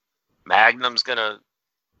 and Magnum's gonna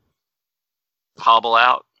hobble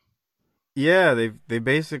out. Yeah,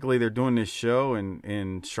 they're doing this show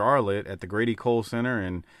in Charlotte at the Grady Cole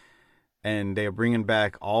Center, and they're bringing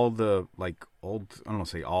back all the old. I don't want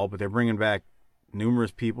to say all, but they're bringing back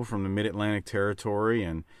numerous people from the Mid-Atlantic territory,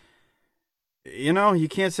 and you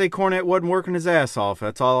can't say Cornette wasn't working his ass off.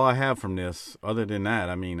 That's all I have from this. Other than that,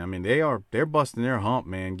 I mean they're busting their hump,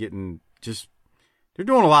 man. They're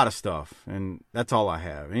doing a lot of stuff, and that's all I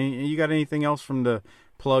have. You got anything else from the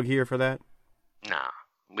plug here for that? Nah,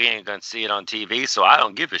 we ain't gonna see it on TV, so I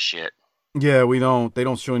don't give a shit. Yeah, we don't. They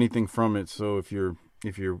don't show anything from it. So if you're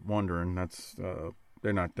wondering, that's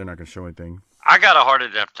they're not gonna show anything. I got a hard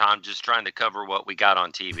enough time just trying to cover what we got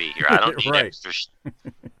on TV here. I don't need right. extra.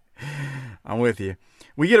 I'm with you.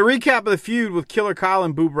 We get a recap of the feud with Killer Kyle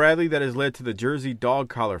and Boo Bradley that has led to the Jersey dog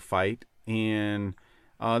collar fight, and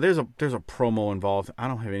there's a promo involved. I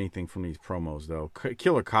don't have anything from these promos though.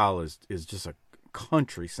 Killer Kyle is just a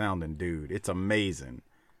country sounding dude. It's amazing.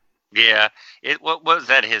 Yeah. What was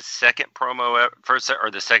that? His second promo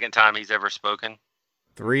or the second time he's ever spoken?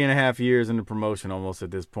 3.5 years in the promotion almost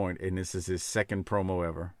at this point, and this is his second promo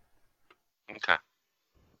ever. Okay.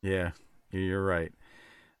 Yeah, you're right.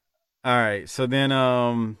 All right, so then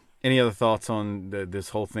any other thoughts on this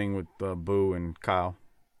whole thing with Boo and Kyle?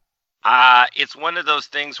 It's one of those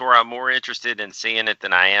things where I'm more interested in seeing it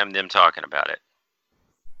than I am them talking about it.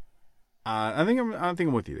 I think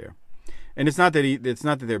I'm with you there, and it's not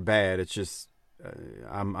that they're bad. It's just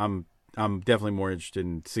I'm definitely more interested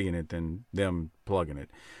in seeing it than them plugging it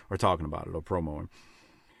or talking about it or promoing.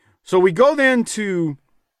 So we go then to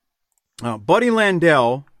Buddy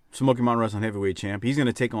Landel, Smoky Mountain Wrestling Heavyweight Champ. He's going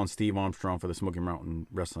to take on Steve Armstrong for the Smoky Mountain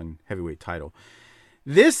Wrestling Heavyweight title.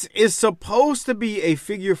 This is supposed to be a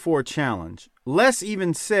figure 4 challenge. Les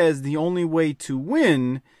even says the only way to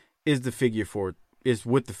win is with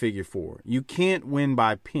the figure 4. You can't win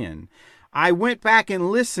by pin. I went back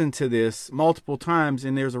and listened to this multiple times,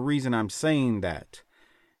 and there's a reason I'm saying that.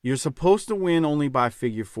 You're supposed to win only by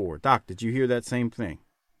figure 4. Doc, did you hear that same thing?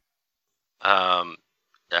 I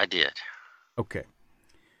did. Okay.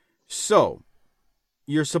 So,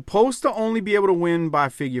 you're supposed to only be able to win by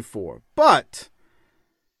figure 4, but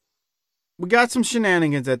we got some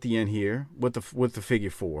shenanigans at the end here with the figure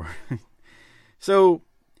 4. So,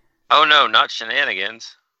 oh no, not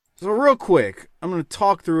shenanigans. So real quick, I'm going to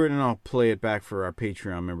talk through it and I'll play it back for our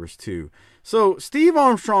Patreon members too. So Steve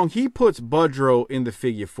Armstrong, he puts Budrow in the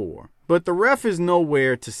figure 4, but the ref is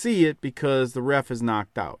nowhere to see it because the ref is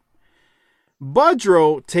knocked out.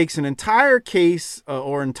 Budrow takes an entire case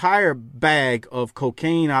or entire bag of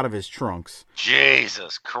cocaine out of his trunks.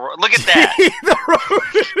 Jesus Christ. Look at that.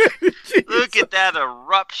 Look at that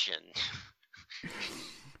eruption.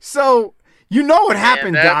 So, you know what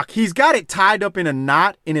happened, Doc. He's got it tied up in a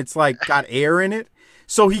knot and it's got air in it.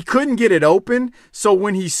 So he couldn't get it open. So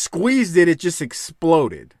when he squeezed it, it just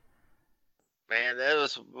exploded. Man, that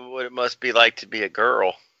was what it must be like to be a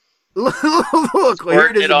girl. Look, here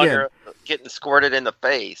it is again. Getting squirted in the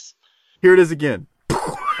face. Here it is again.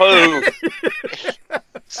 Boom.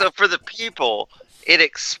 So for the people it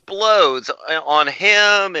explodes on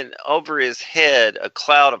him and over his head, a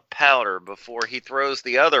cloud of powder before he throws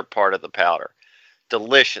the other part of the powder.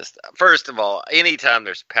 Delicious. First of all, anytime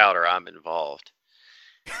there's powder, I'm involved.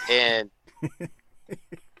 And,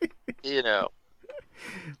 you know,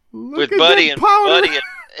 with Buddy and Buddy and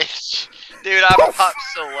dude, I popped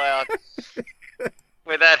so loud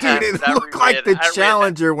when that happened. It looked like the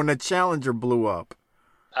Challenger when the Challenger blew up.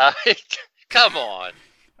 Come on.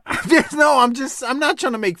 No, I'm not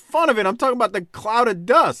trying to make fun of it. I'm talking about the cloud of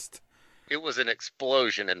dust. It was an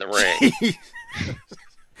explosion in the ring.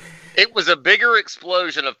 It was a bigger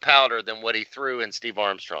explosion of powder than what he threw in Steve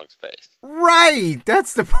Armstrong's face. Right.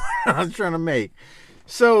 That's the point I was trying to make.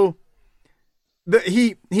 So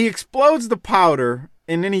he explodes the powder,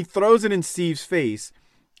 and then he throws it in Steve's face.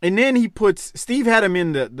 And then Steve had him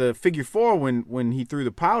in the figure four when he threw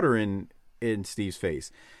the powder in Steve's face.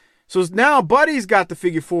 So now Buddy's got the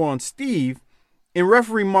figure four on Steve, and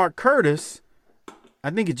referee Mark Curtis,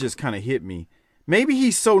 I think it just kind of hit me. Maybe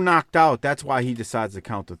he's so knocked out, that's why he decides to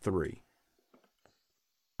count to 3.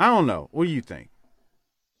 I don't know. What do you think?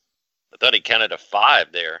 I thought he counted to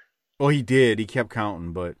 5 there. Oh, he did. He kept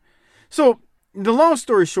counting. But so the long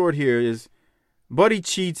story short here is Buddy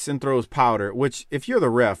cheats and throws powder, which if you're the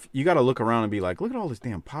ref, you got to look around and be like, look at all this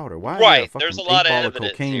damn powder. Why right. Is There's a lot of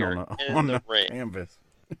evidence cocaine here on the ring. canvas?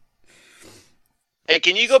 Hey,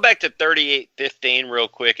 can you go back to 38-15 real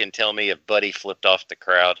quick and tell me if Buddy flipped off the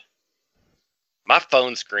crowd? My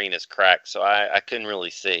phone screen is cracked, so I couldn't really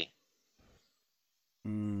see.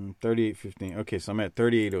 38-15. Okay, so I'm at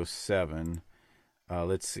 38-07.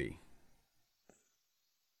 Let's see.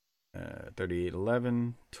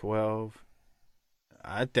 38-11, 12.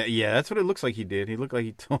 Yeah, that's what it looks like he did. He looked like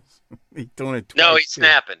he threw it twice. No, he's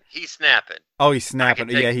snapping. He's snapping. Oh, he's snapping.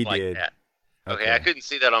 Yeah, he like did. That. Okay, I couldn't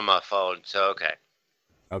see that on my phone, so okay.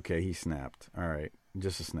 Okay, he snapped. All right,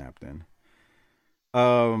 just a snap then.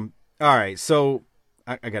 All right, so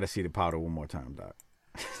I got to see the powder one more time, Doc.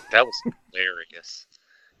 That was hilarious.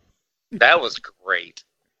 That was great.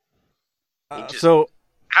 So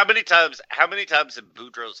how many times in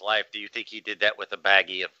Boudreaux's life do you think he did that with a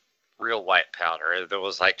baggie of real white powder? That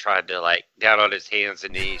was like trying to like down on his hands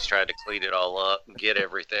and knees, trying to clean it all up and get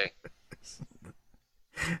everything.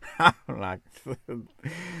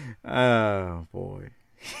 Oh boy.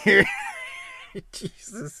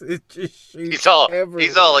 Jesus, it just shoots he's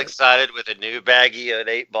all excited with a new baggie, an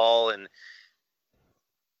 8-ball, and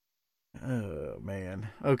oh man.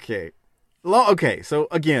 Okay. Okay, so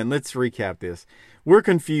again, let's recap this. We're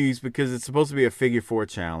confused because it's supposed to be a figure 4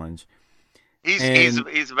 challenge.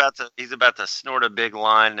 He's about to snort a big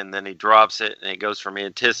line, and then he drops it, and it goes from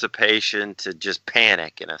anticipation to just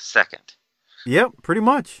panic in a second. Yep, pretty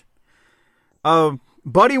much.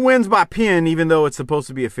 Buddy wins by pin, even though it's supposed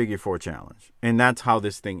to be a figure 4 challenge, and that's how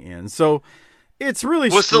this thing ends. So it's really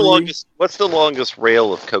What's the longest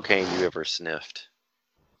rail of cocaine you ever sniffed?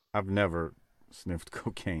 I've never sniffed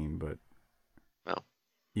cocaine, but well,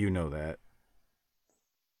 you know that.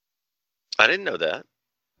 I didn't know that.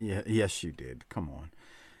 Yeah, yes, you did. Come on.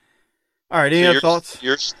 All right, any other thoughts?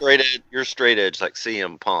 You're straight edge like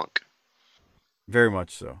CM Punk. Very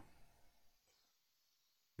much so.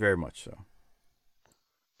 Very much so.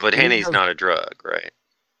 But Henny's not a drug, right?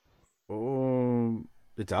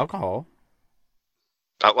 It's alcohol.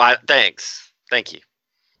 Oh, thanks. Thank you.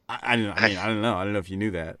 I don't know. I don't know if you knew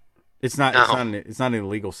that. It's not. No. It's not an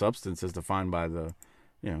illegal substance as defined by the,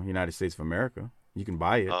 United States of America. You can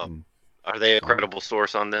buy it. Are they a credible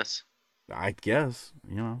source on this? I guess.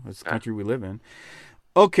 It's the country we live in.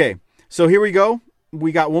 Okay, so here we go.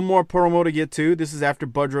 We got one more promo to get to. This is after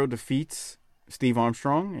Boudreaux defeats Steve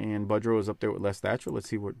Armstrong, and Boudreaux is up there with Les Thatcher. Let's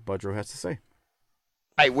see what Boudreaux has to say.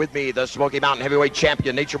 Right, with me, the Smoky Mountain Heavyweight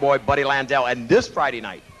Champion, Nature Boy Buddy Landel. And this Friday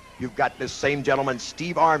night, you've got this same gentleman,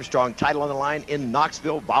 Steve Armstrong, title on the line in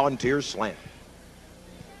Knoxville Volunteer Slam.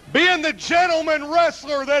 Being the gentleman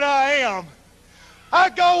wrestler that I am, I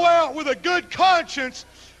go out with a good conscience,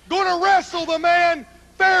 gonna wrestle the man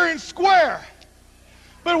fair and square.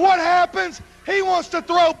 But what happens? He wants to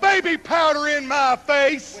throw baby powder in my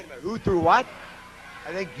face. Wait a minute, who threw what?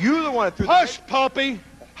 I think you're the one that threw Hush, puppy.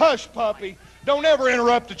 Hush, puppy. Don't ever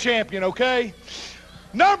interrupt the champion, okay?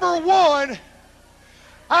 Number one,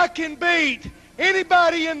 I can beat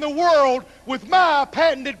anybody in the world with my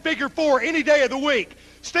patented figure 4 any day of the week.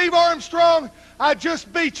 Steve Armstrong, I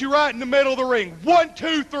just beat you right in the middle of the ring. 1,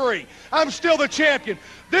 2, 3. I'm still the champion.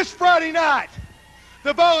 This Friday night,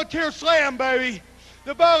 the Volunteer Slam, baby.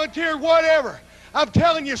 The Volunteer whatever. I'm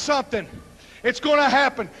telling you something. It's going to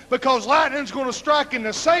happen because lightning's going to strike in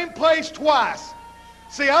the same place twice.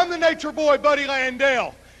 See, I'm the Nature Boy, Buddy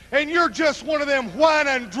Landel. and you're just one of them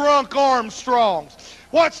whining drunk Armstrongs.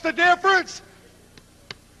 What's the difference?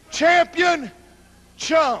 Champion,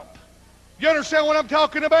 chump. You understand what I'm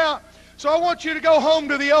talking about? So I want you to go home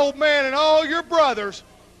to the old man and all your brothers,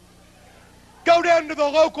 go down to the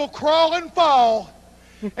local Crawl and Fall,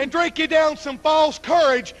 and drink you down some false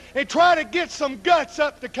courage and try to get some guts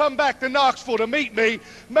up to come back to Knoxville to meet me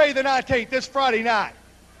May the 19th, this Friday night.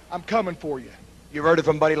 I'm coming for you. You've heard it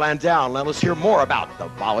from Buddy Landel. Now let's hear more about the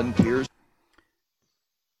Volunteers.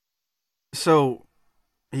 So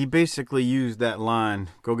he basically used that line,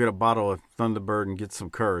 go get a bottle of Thunderbird and get some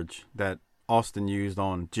courage, that Austin used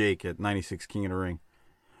on Jake at 96 King of the Ring.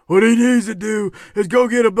 What he needs to do is go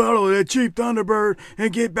get a bottle of that cheap Thunderbird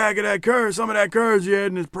and get back at that courage, some of that courage he had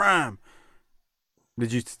in his prime.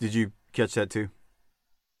 Did you catch that too?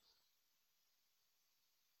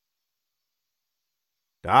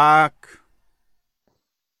 Doc.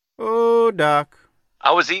 Oh, Doc.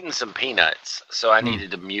 I was eating some peanuts, so I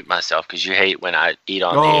needed to mute myself because you hate when I eat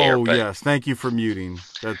on the air. Oh, yes. Thank you for muting.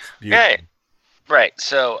 That's beautiful. Hey, right.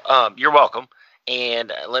 So you're welcome.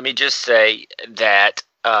 And let me just say that,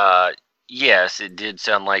 yes, it did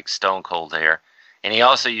sound like Stone Cold there. And he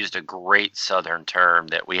also used a great Southern term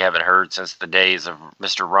that we haven't heard since the days of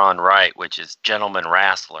Mr. Ron Wright, which is gentleman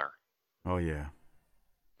wrestler. Oh, yeah.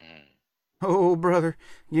 Oh, brother,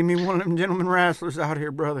 give me one of them gentleman wrestlers out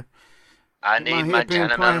here, brother. I need my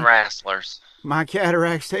gentleman wrestlers. My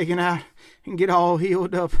cataracts taken out and get all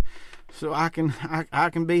healed up so I can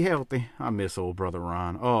be healthy. I miss old brother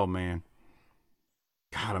Ron. Oh, man.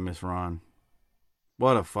 God, I miss Ron.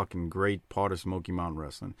 What a fucking great part of Smoky Mountain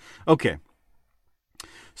Wrestling. Okay.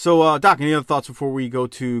 So, Doc, any other thoughts before we go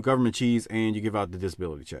to government cheese and you give out the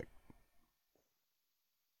disability check?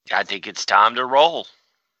 I think it's time to roll.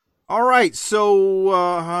 All right.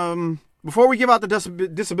 So, before we give out the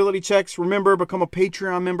disability checks, remember, become a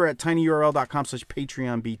Patreon member at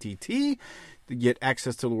tinyurl.com/PatreonBTT to get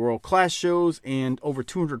access to the world-class shows and over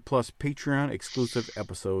 200-plus Patreon-exclusive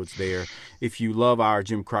episodes there. If you love our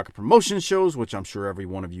Jim Crockett promotion shows, which I'm sure every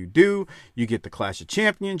one of you do, you get the Clash of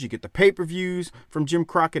Champions, you get the pay-per-views from Jim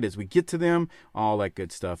Crockett as we get to them, all that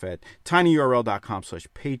good stuff at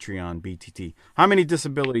tinyurl.com/PatreonBTT. How many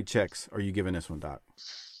disability checks are you giving this one, Doc?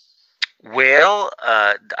 Well,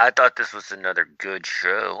 I thought this was another good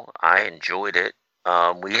show. I enjoyed it.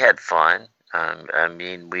 We had fun. I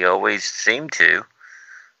mean, we always seem to.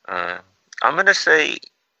 I'm going to say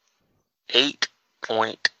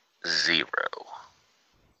 8.0.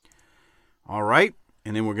 All right.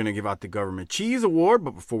 And then we're going to give out the Government Cheese Award. But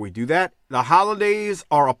before we do that, the holidays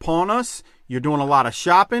are upon us. You're doing a lot of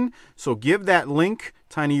shopping. So give that link,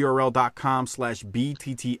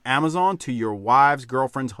 tinyurl.com/BTT Amazon, to your wives,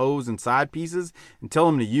 girlfriends, hoes, and side pieces, and tell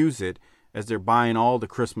them to use it as they're buying all the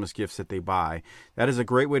Christmas gifts that they buy. That is a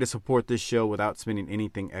great way to support this show without spending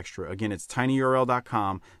anything extra. Again, it's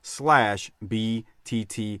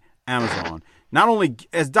tinyurl.com/BTT Amazon. Not only,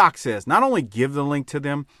 as Doc says, not only give the link to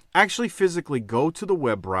them, actually physically go to the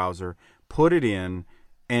web browser, put it in,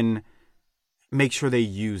 and make sure they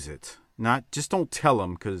use it. Not just don't tell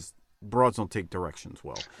them, because broads don't take directions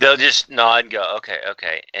well. They'll just nod and go,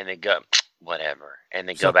 okay, and then go, whatever, and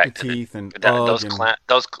then go back to teeth and those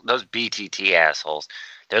BTT assholes.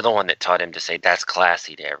 They're the one that taught him to say that's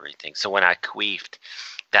classy to everything. So when I queefed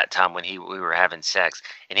that time when we were having sex,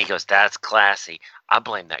 and he goes, that's classy, I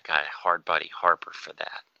blame that guy Hard Buddy Harper for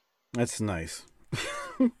that. That's nice.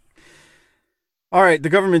 All right, the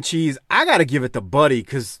Government Cheese. I got to give it to Buddy,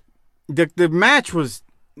 because the match was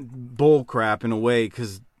bull crap in a way,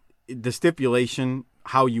 because the stipulation,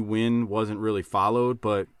 how you win, wasn't really followed,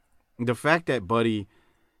 but the fact that Buddy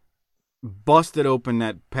busted open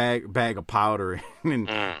that bag of powder and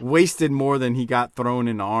wasted more than he got thrown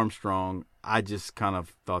into Armstrong, I just kind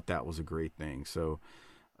of thought that was a great thing. So,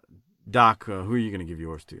 Doc, who are you going to give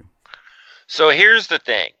yours to? So here's the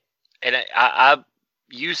thing, and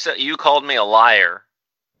you called me a liar,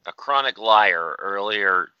 a chronic liar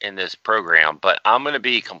earlier in this program, but I'm going to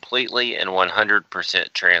be completely and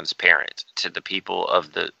 100% transparent to the people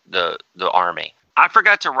of the Army. I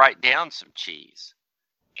forgot to write down some cheese.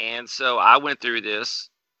 And so I went through this,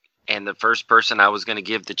 and the first person I was going to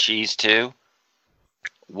give the cheese to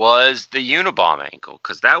was the Unabomb ankle,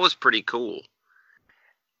 because that was pretty cool.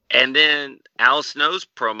 And then Al Snow's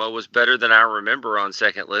promo was better than I remember on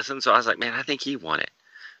second listen, so I was like, man, I think he won it.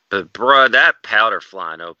 But, bro, that powder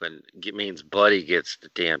flying open means Buddy gets the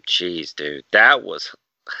damn cheese, dude. That was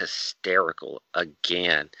hysterical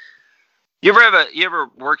again. You ever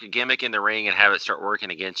work a gimmick in the ring and have it start working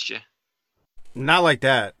against you? Not like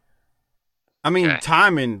that. I mean, Okay.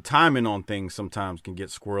 timing on things sometimes can get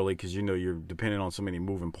squirrely because you're dependent on so many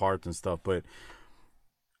moving parts and stuff. But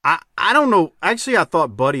I don't know. Actually, I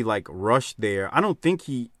thought Buddy like rushed there. I don't think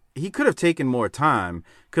he could have taken more time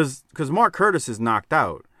because Mark Curtis is knocked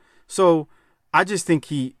out. So I just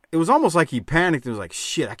think it was almost like he panicked and was like,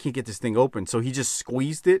 shit, I can't get this thing open. So he just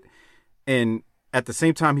squeezed it, and at the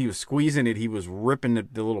same time he was squeezing it, he was ripping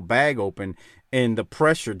the little bag open, and the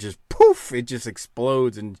pressure just poof, it just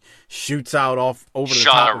explodes and shoots out off over the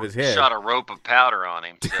top of his head. Shot a rope of powder on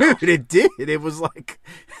him. Dude, it did. It was like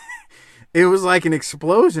an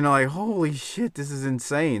explosion. I'm like, holy shit, this is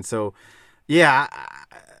insane. So yeah,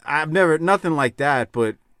 I've never nothing like that,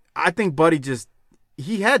 but I think Buddy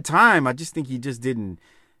he had time. I just think he just didn't.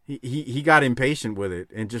 He got impatient with it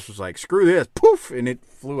and just was like, screw this, poof, and it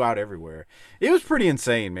flew out everywhere. It was pretty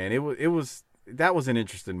insane, man. That was an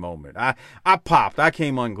interesting moment. I popped. I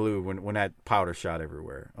came unglued when that powder shot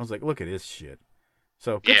everywhere. I was like, look at this shit.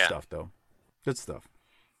 So good stuff, though. Good stuff.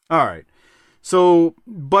 All right. So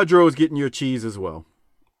Budro's getting your cheese as well.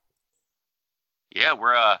 Yeah,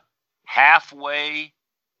 we're halfway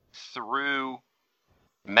through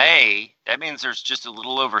May. That means there's just a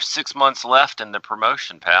little over 6 months left in the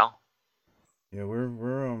promotion, pal. Yeah, we're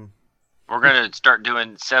gonna start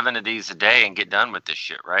doing 7 of these a day and get done with this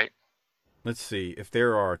shit, right? Let's see. If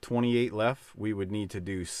there are 28 left, we would need to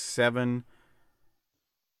do 7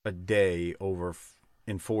 a day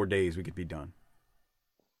in 4 days. We could be done.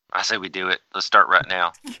 I say we do it. Let's start right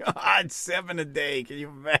now. God, 7 a day. Can you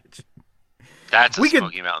imagine? That's a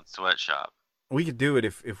Smoky Mountain sweatshop. We could do it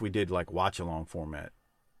if we did like watch along format.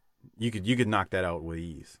 You could knock that out with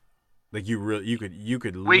ease. Like you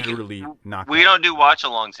could literally knock. We don't do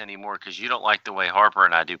watch-alongs anymore because you don't like the way Harper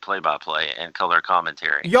and I do play-by-play and color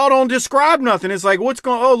commentary. Y'all don't describe nothing. It's like, what's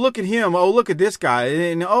going? Oh, look at him. Oh, look at this guy.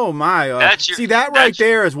 And oh my. See that right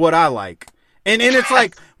there is what I like. And it's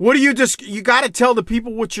like, what do you you got to tell the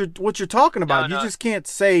people what you're talking about. No. You just can't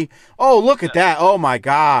say, oh, look at that. Oh my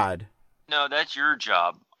God. No, that's your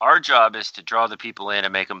job. Our job is to draw the people in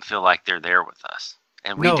and make them feel like they're there with us.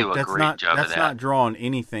 And we do a great job of that. That's not drawing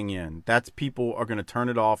anything in. That's people are going to turn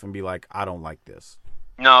it off and be like, I don't like this.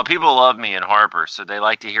 No, people love me and Harper, so they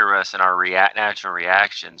like to hear us and our natural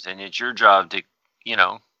reactions. And it's your job to,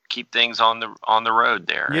 keep things on the road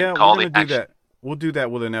there. Yeah, and we're going to do that. We'll do that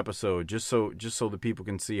with an episode, just so the people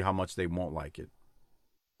can see how much they won't like it.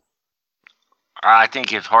 I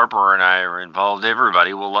think if Harper and I are involved,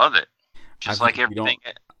 everybody will love it. Just like everything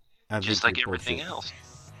else.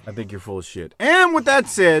 I think you're full of shit. And with that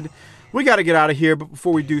said, we got to get out of here. But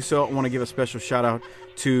before we do so, I want to give a special shout out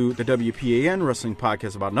to the WPAN Wrestling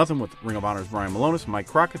Podcast About Nothing with Ring of Honor's Brian Malonis, Mike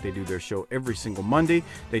Crockett. They do their show every single Monday.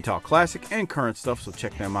 They talk classic and current stuff, so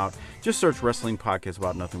check them out. Just search Wrestling Podcast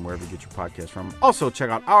About Nothing wherever you get your podcast from. Also, check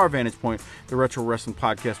out our Vantage Point, the Retro Wrestling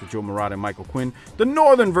Podcast with Joe Murata and Michael Quinn, the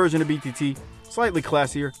northern version of BTT. Slightly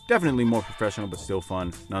classier, definitely more professional, but still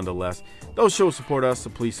fun nonetheless. Those shows support us, so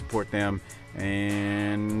please support them.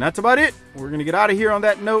 And that's about it. We're going to get out of here on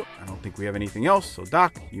that note. I don't think we have anything else. So,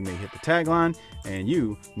 Doc, you may hit the tagline, and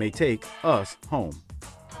you may take us home.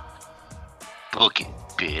 Book it,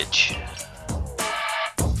 bitch.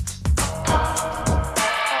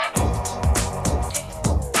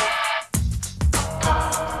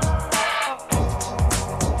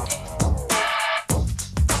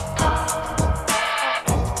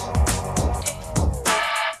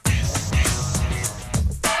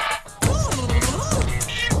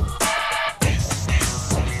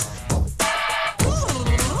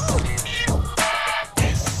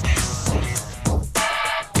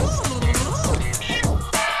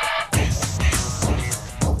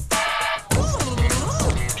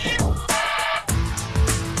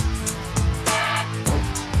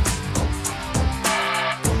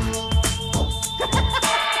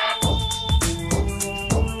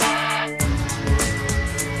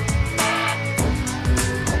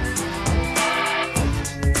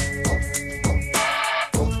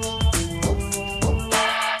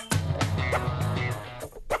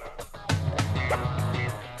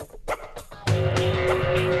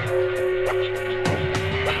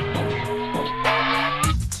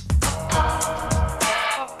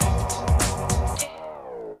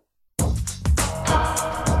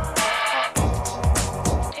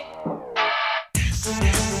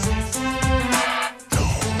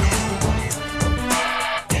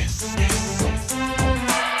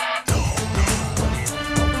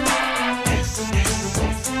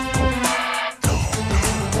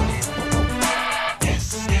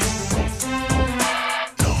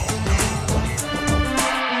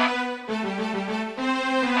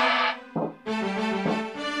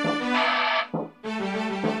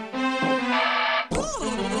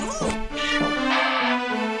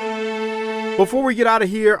 Before we get out of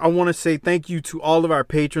here, I want to say thank you to all of our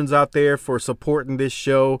patrons out there for supporting this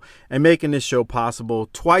show and making this show possible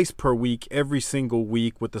twice per week, every single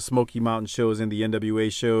week with the Smoky Mountain shows and the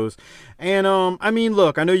NWA shows. And,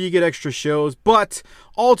 look, I know you get extra shows, but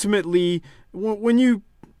ultimately, when you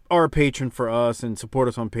are a patron for us and support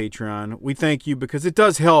us on Patreon, we thank you because it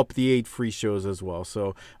does help the 8 free shows as well.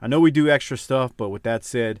 So I know we do extra stuff, but with that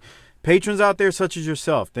said, patrons out there such as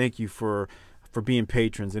yourself, thank you for being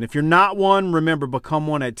patrons. And if you're not one, remember, become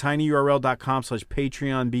one at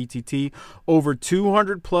tinyurl.com/PatreonBTT. Over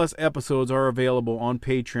 200 plus episodes are available on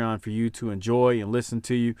Patreon for you to enjoy and listen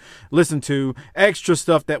to extra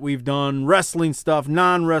stuff that we've done, wrestling stuff,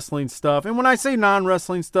 non-wrestling stuff. And when I say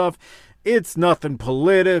non-wrestling stuff, it's nothing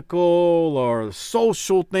political or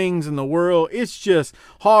social things in the world. It's just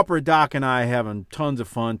Harper, Doc, and I having tons of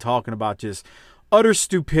fun talking about just utter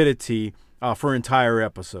stupidity for entire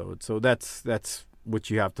episodes. So that's what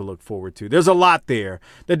you have to look forward to. There's a lot there.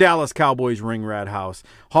 The Dallas Cowboys ring rat house.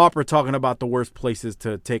 Harper talking about the worst places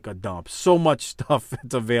to take a dump. So much stuff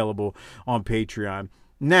that's available on Patreon.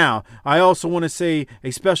 Now, I also want to say a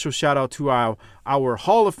special shout out to our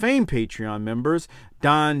Hall of Fame Patreon members,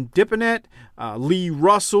 Don Dipponet, Lee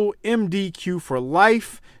Russell, MDQ for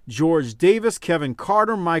Life, George Davis, Kevin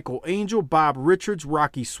Carter, Michael Angel, Bob Richards,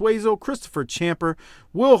 Rocky Suazo, Christopher Champer,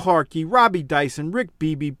 Will Harkey, Robbie Dyson, Rick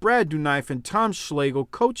Beebe, Brad Duknife, and Tom Schlegel,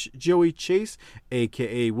 Coach Joey Chase,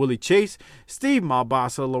 a.k.a. Willie Chase, Steve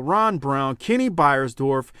Malbasa, LaRon Brown, Kenny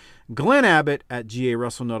Byersdorf, Glenn Abbott at GA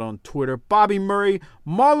WrestleNut on Twitter, Bobby Murray,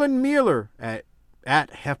 Marlon Mueller at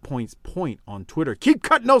Half Points Point on Twitter. Keep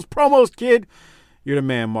cutting those promos, kid. You're the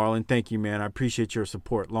man, Marlon. Thank you, man. I appreciate your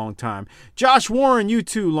support. Long time. Josh Warren, you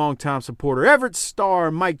too, long-time supporter. Everett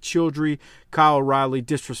Starr, Mike Childry, Kyle Riley,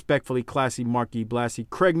 Disrespectfully Classy, Marky Blassie,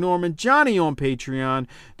 Craig Norman, Johnny on Patreon,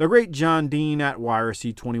 the great John Dean at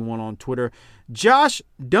YRC21 on Twitter, Josh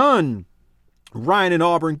Dunn, Ryan in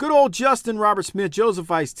Auburn, good old Justin, Robert Smith,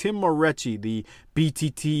 Joseph Ice, Tim Morecci, the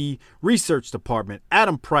BTT Research Department,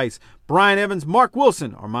 Adam Price, Brian Evans, Mark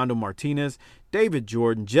Wilson, Armando Martinez, David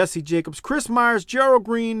Jordan, Jesse Jacobs, Chris Myers, Gerald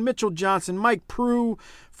Green, Mitchell Johnson, Mike Prue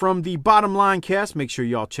from the Bottom Line Cast. Make sure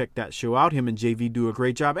y'all check that show out. Him and JV do a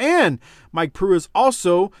great job. And Mike Prue is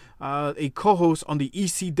also a co-host on the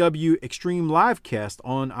ECW Extreme Live Cast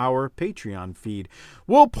on our Patreon feed.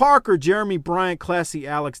 Will Parker, Jeremy Bryant, Classy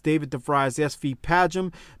Alex, David DeVries, SV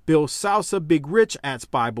Pagem, Bill Sousa, Big Rich at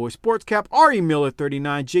Spyboy Sportscap, Ari Miller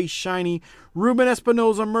 39, Jay Shiny, Ruben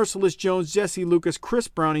Espinoza, Merciless Jones, Jesse Lucas, Chris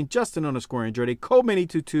Browning, Justin _Andrade,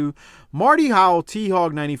 Coleman822, Marty Howell,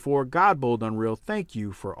 T-Hog94, Godbold Unreal. Thank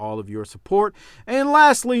you for all of your support. And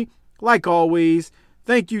lastly, like always,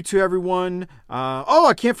 thank you to everyone.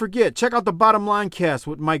 I can't forget, check out the Bottom Line Cast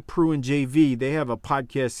with Mike Prue and JV. They have a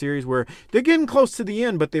podcast series where they're getting close to the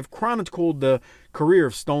end, but they've chronicled the career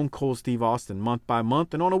of Stone Cold Steve Austin month by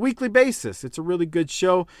month and on a weekly basis. It's a really good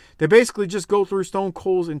show. They basically just go through Stone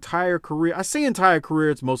Cold's entire career. I say entire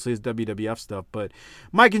career, it's mostly his WWF stuff, but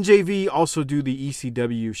Mike and JV also do the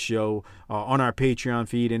ECW show on our Patreon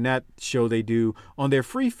feed, and that show they do on their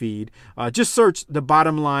free feed. Just search the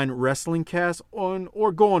Bottom Line Wrestling Cast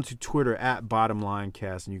or go on to Twitter at Bottom Line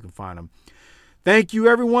Cast and you can find them. Thank you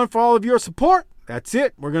everyone for all of your support. That's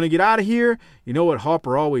it. We're going to get out of here. You know what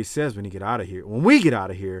Harper always says when we get out of here?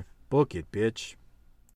 Book it, bitch.